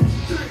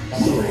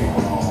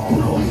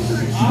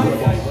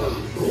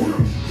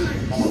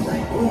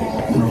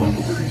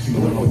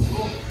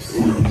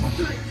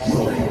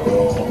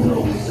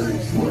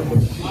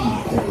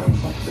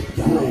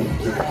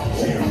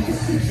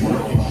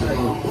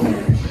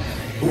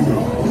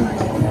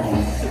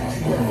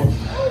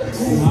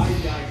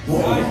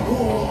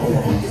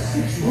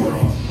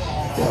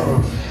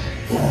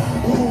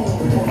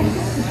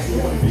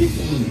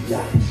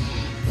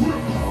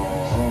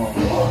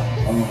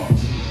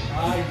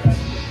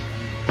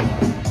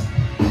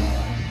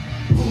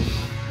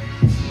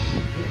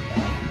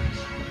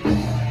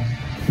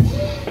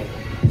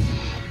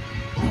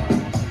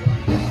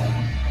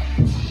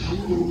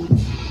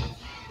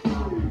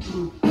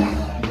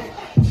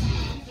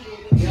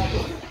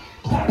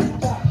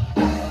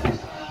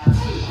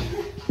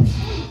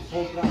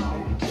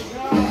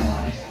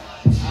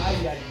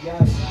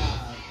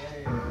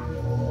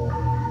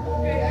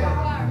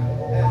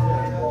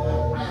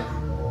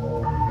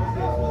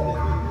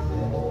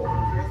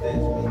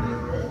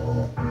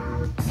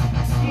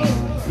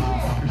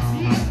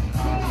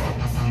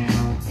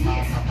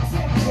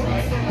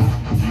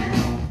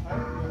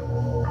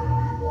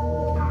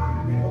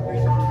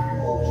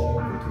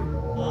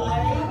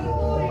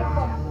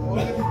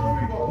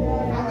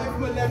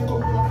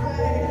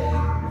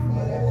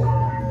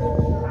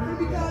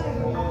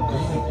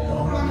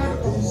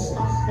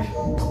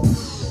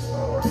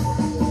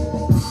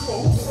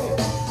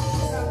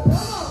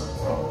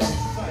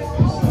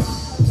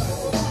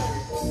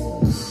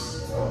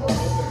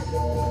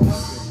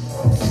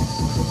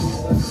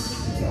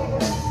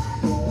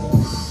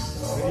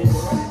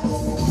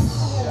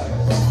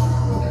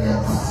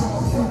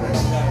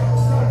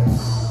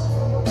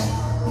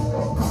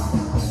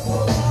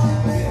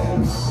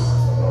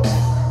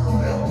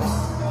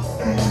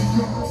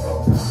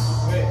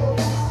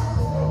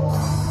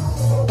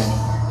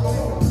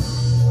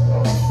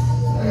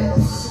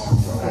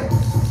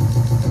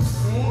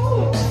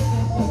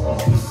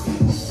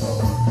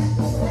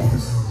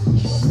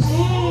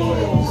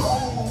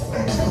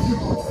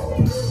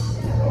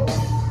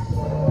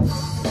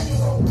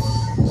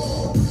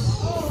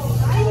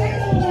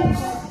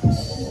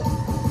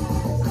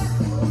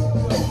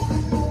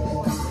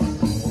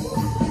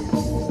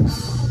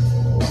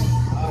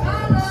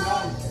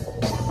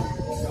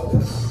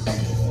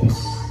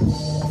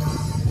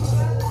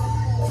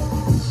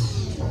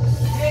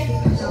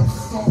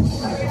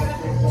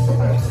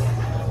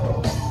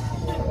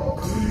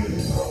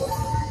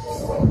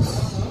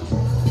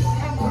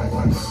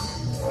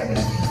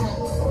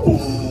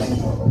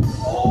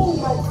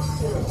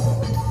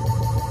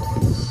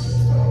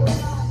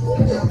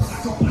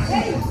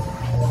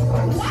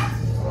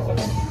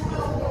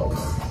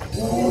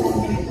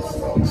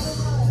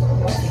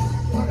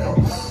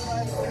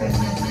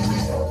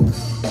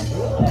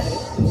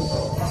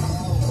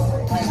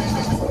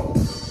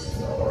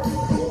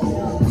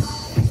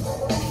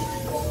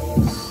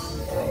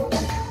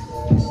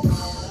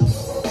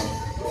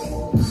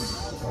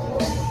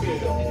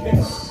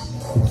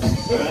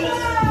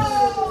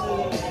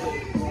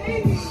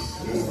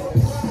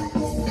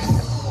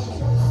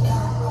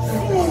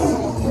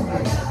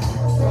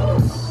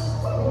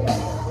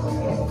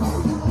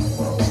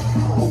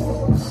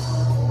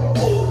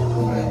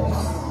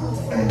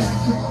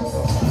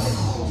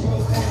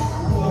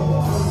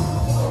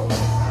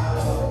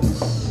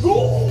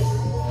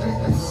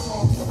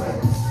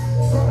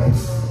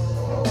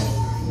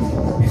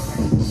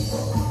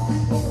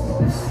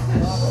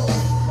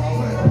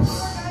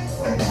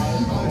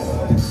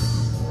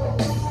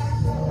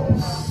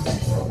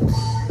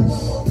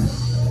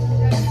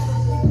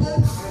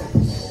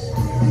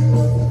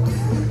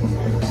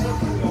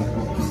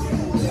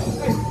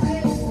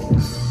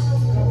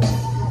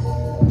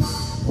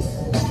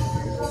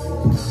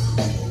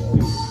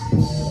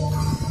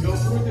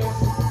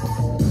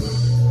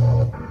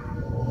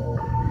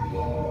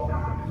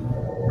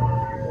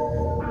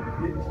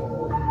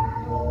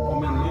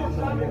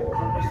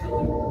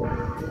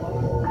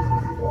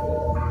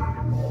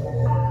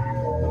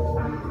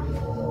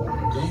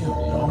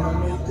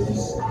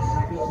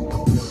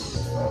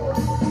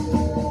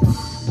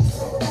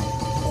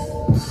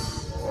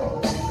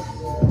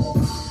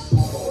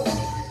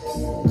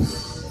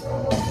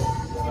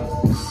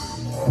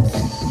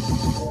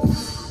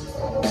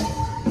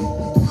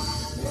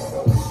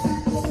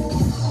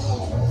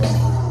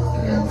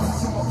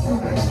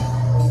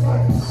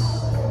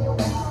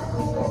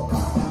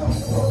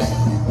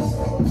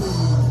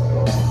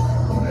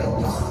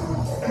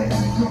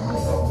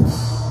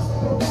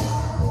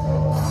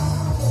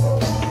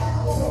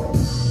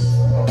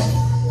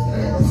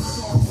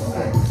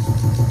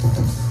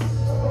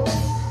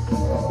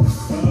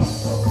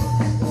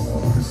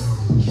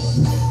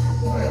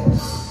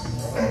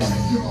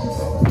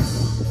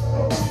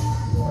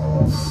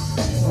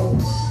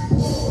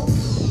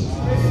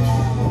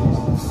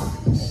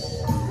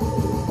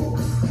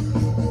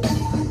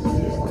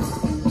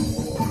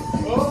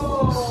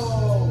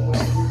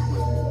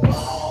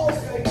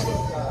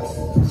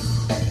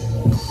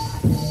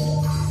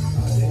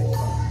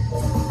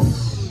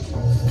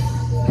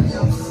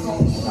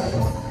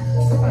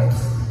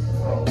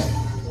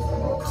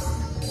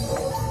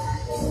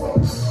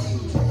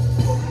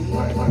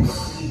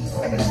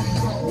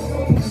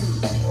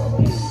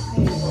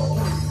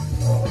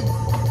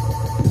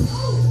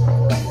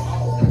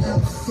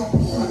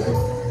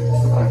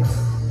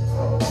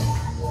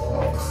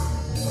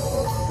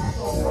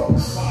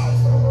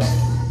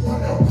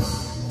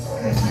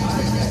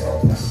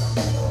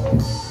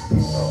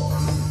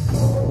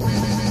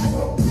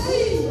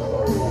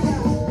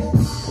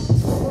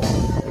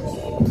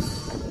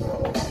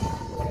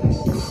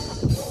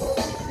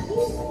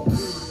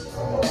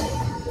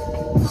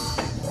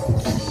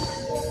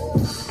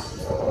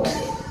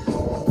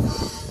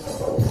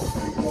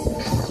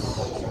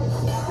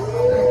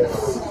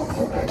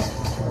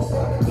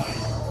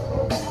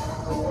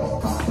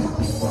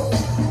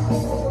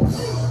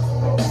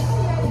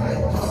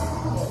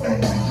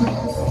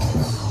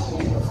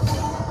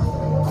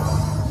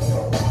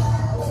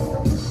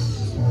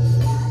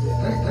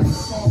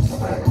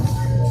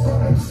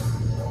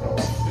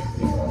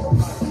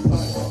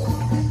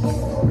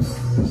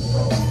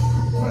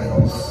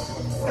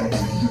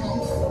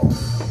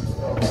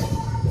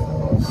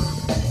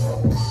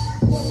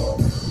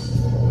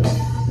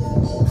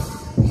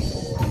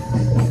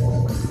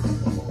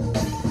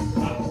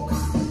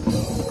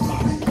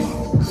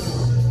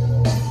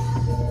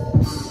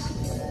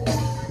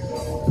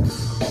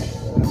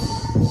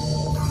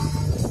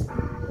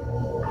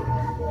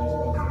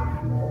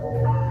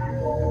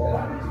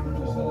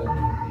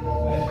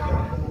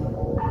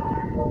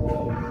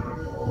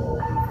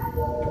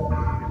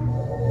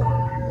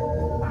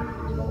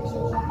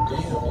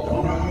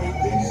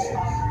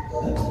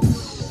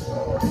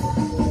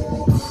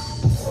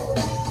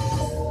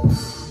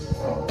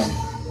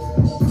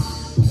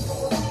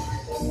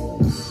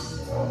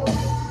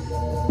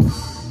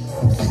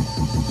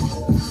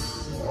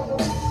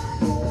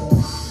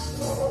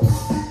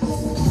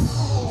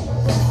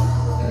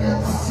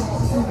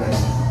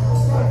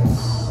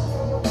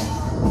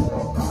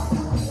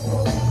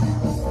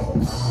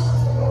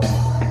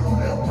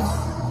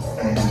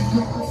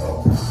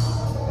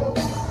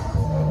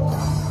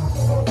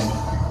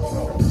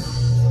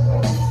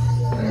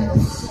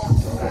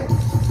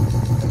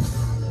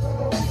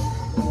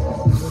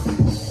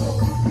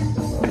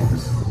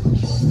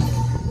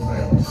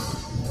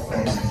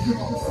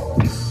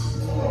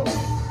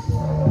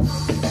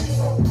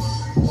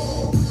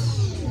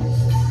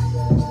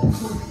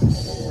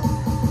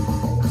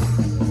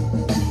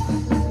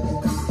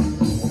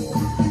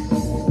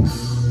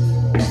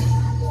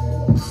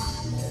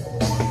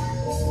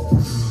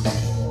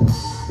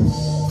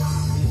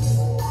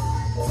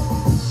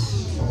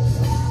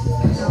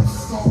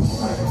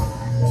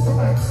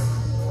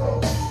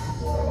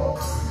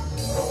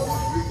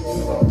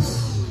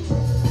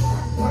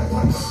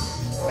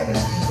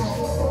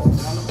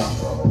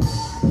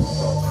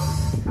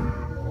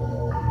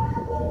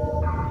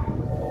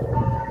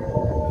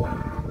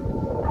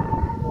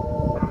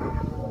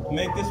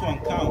 Make this one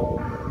count.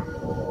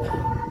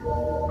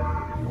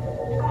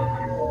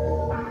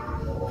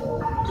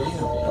 Damn,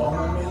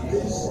 y'all made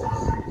this?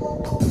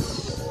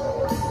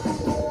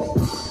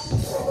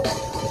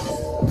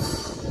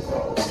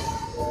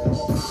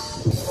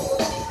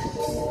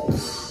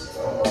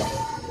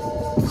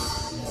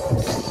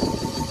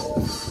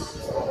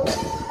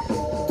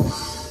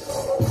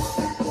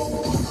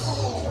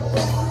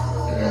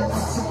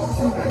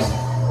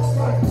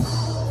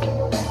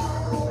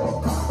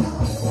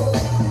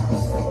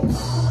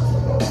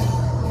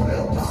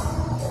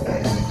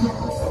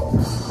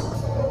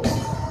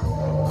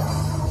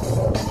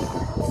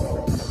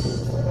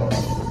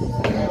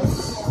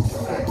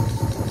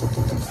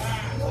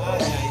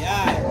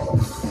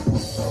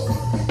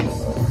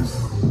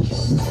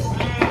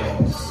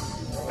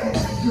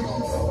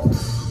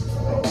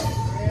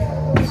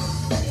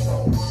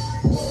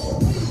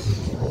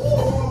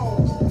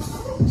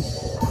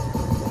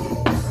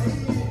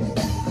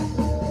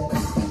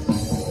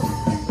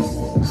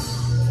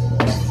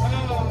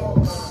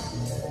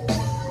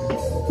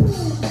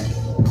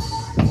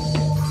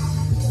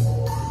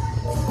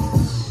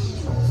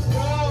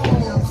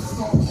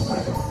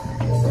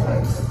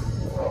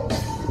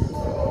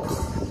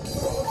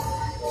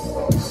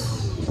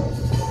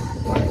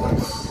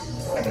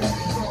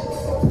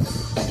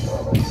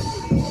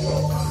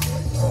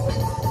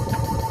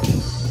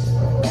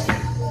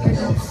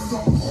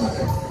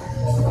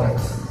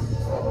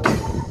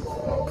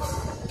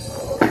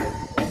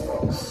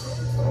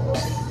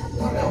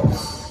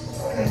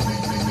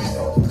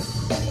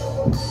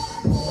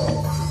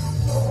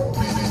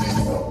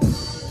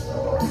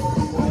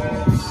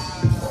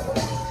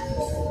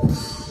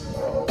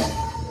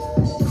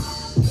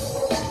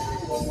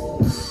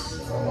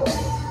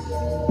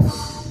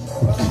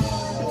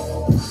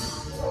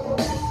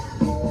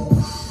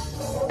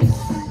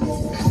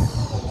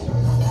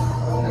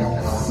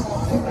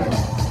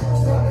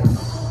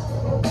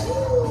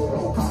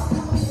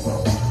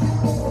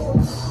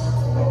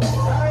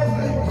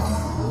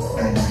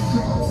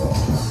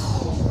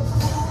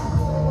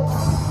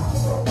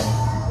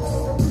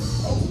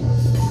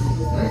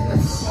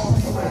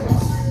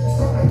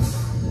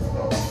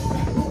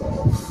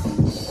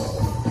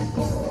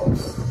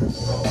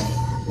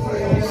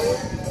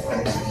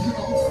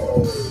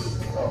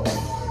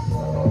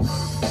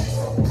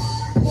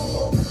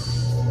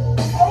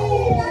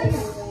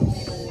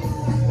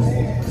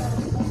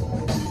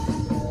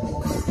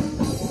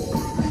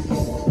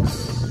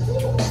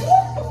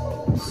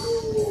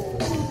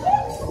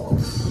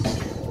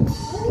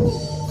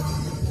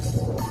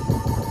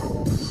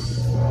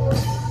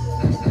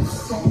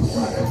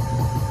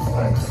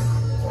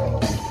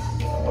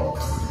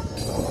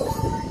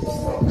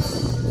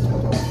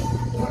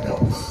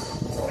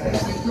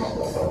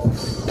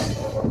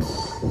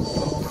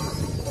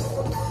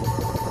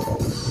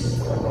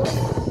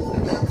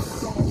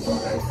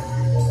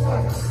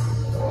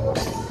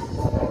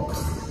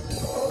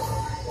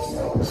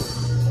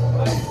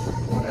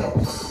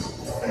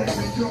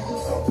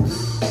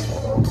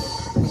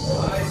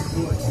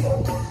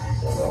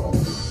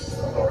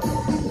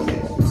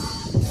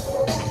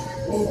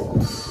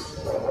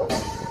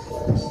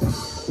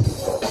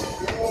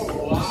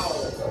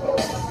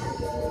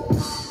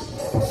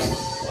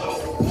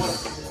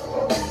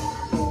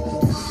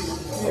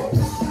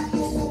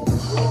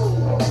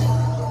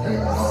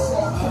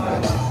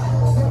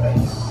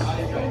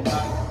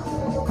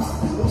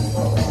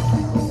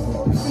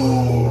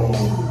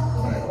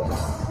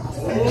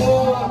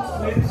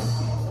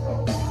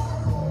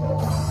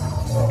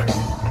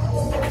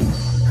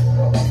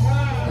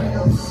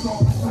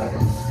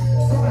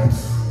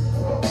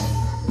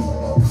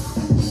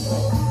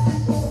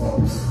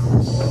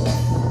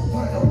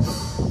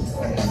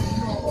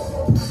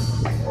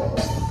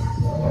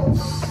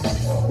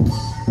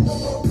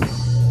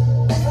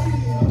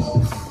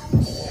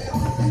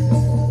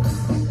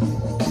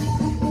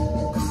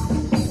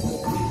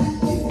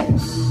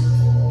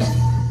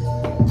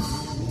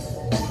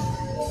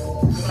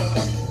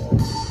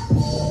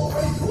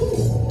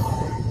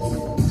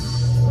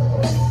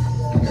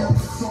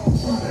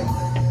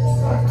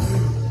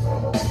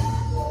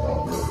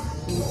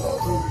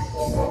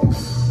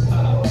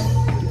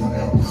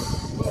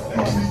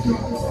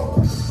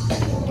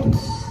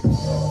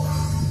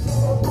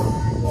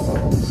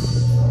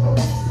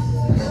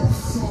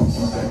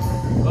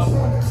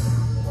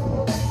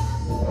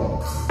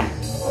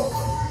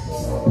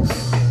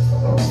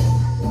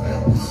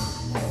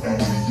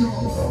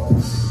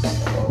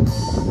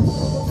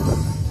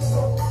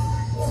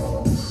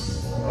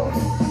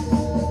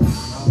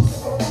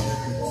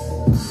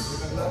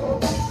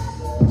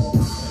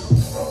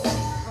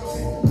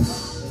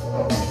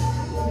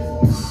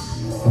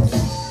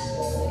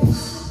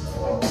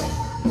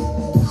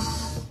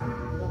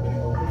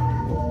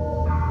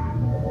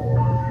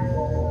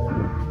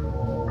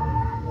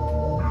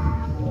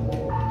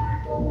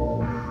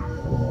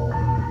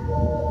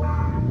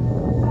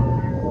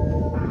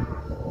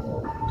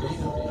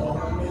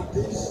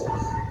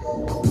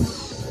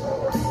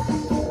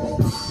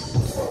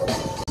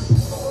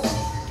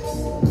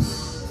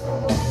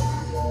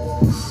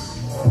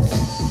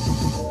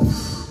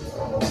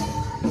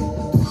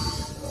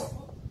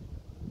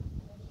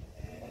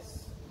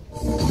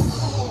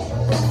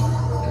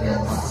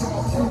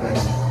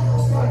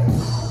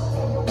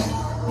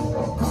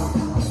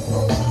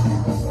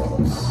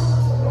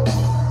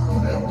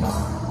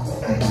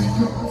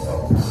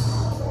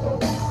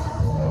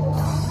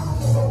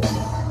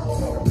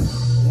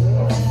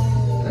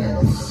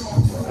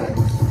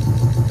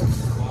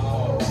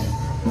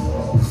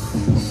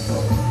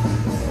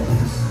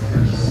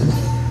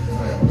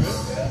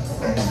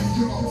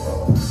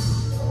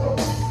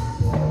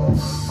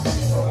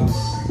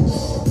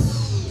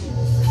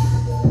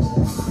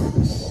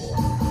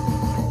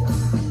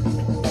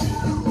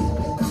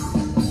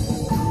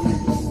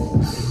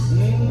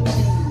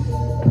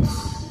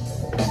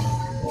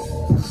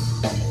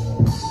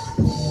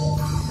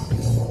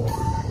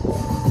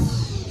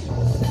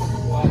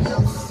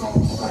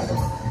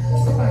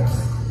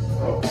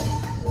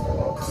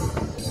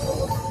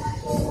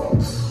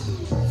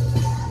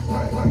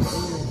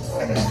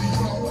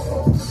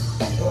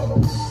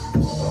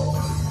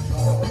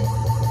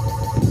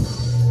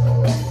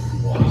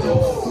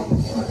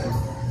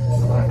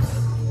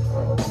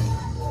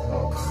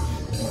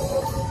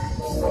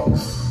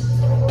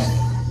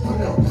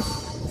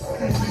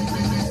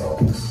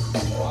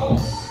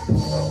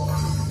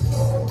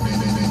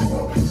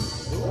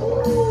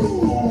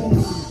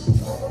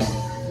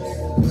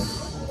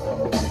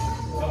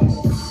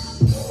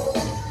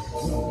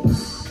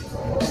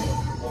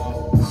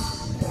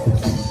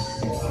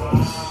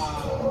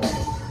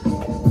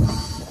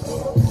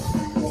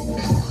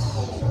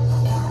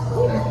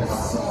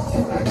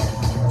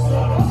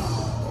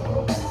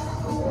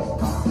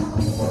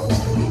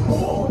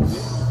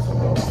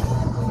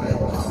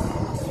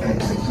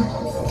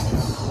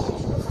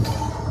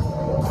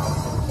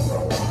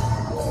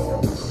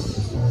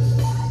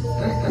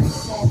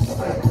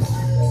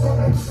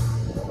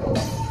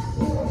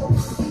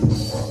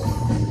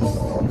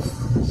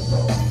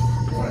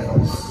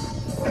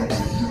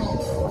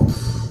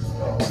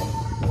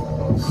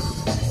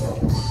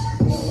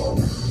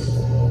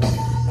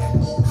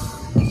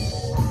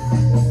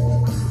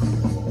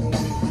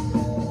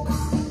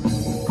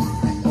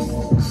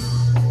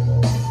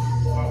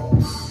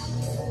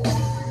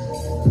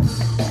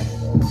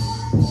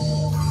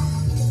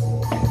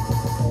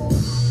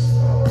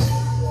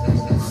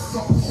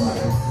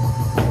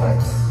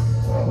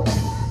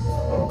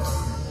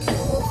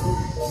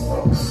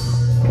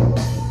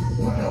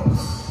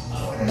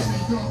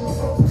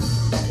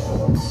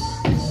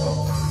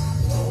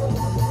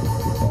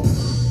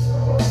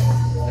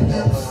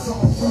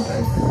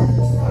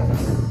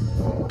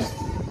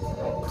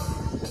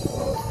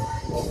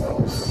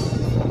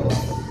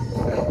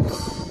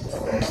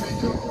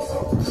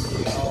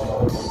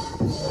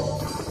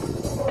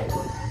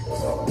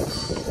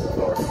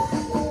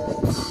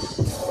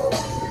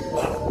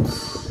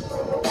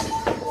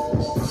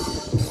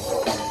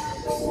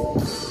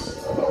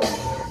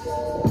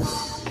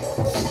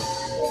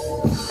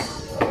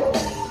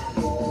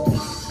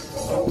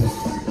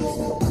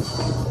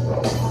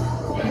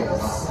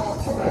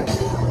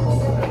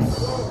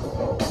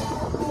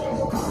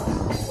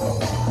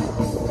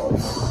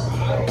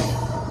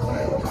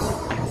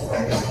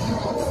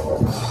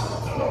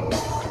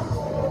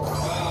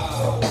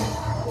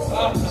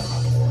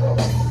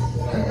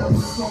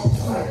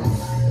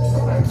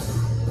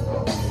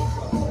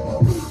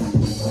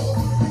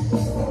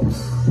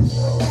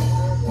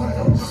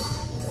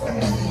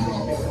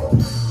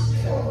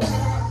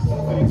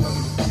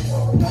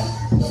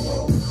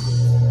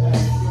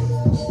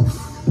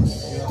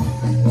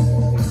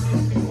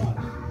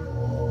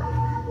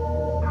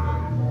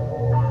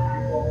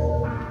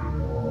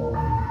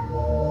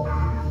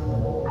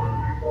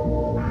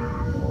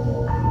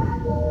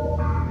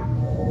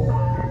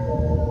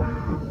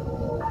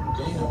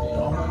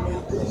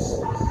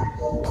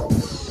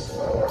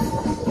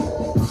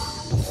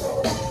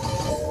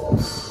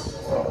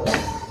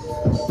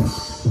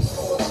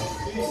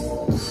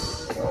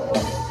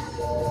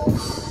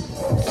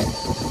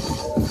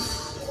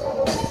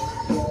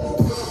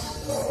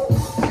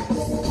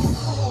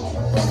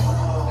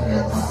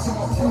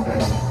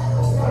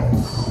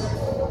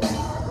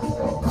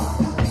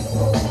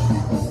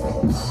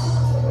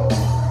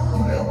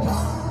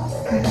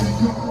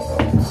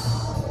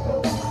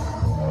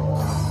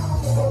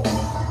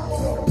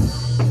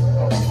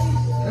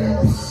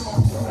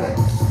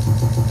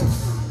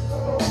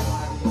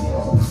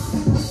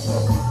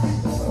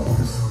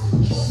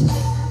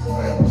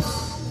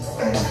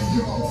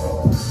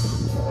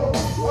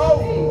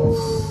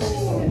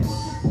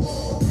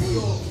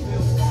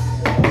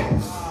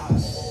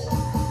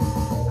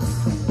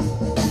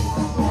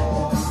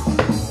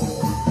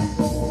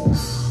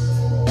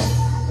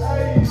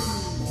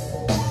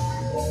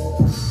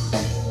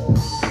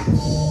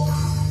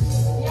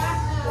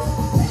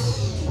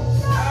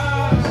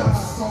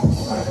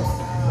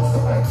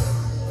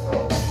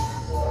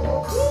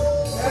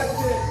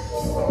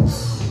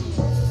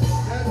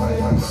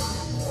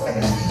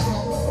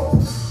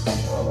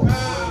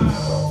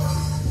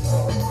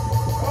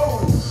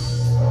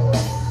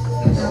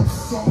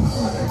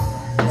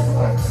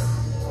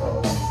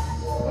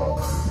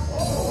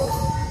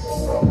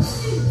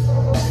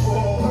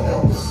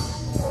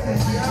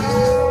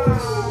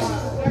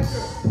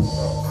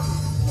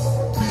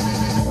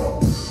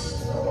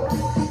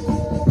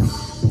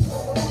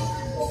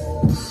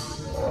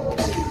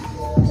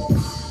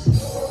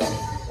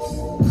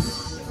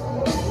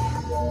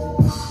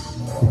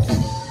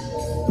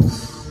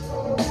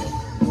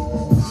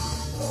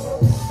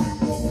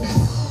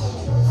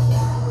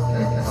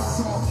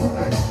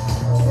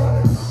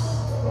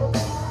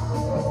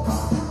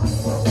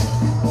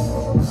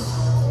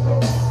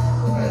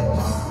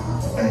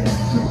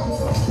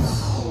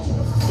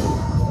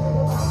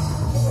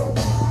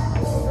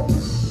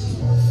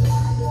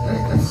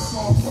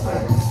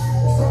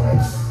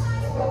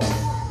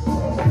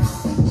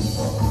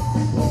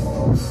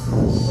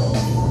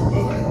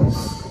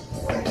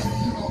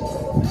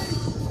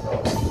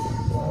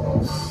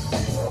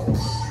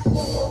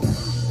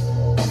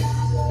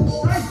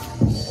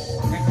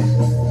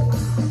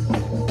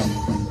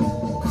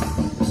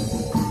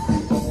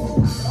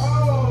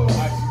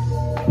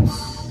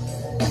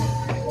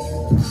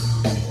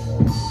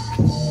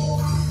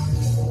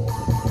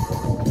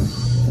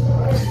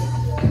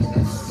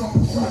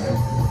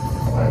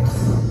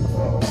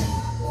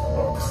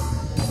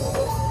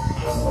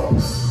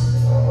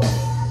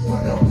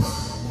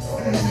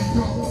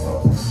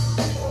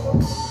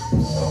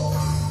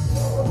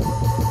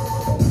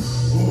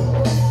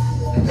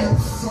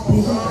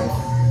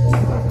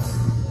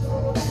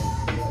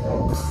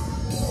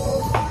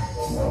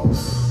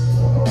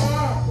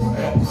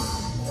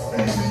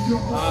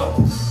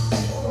 Ah.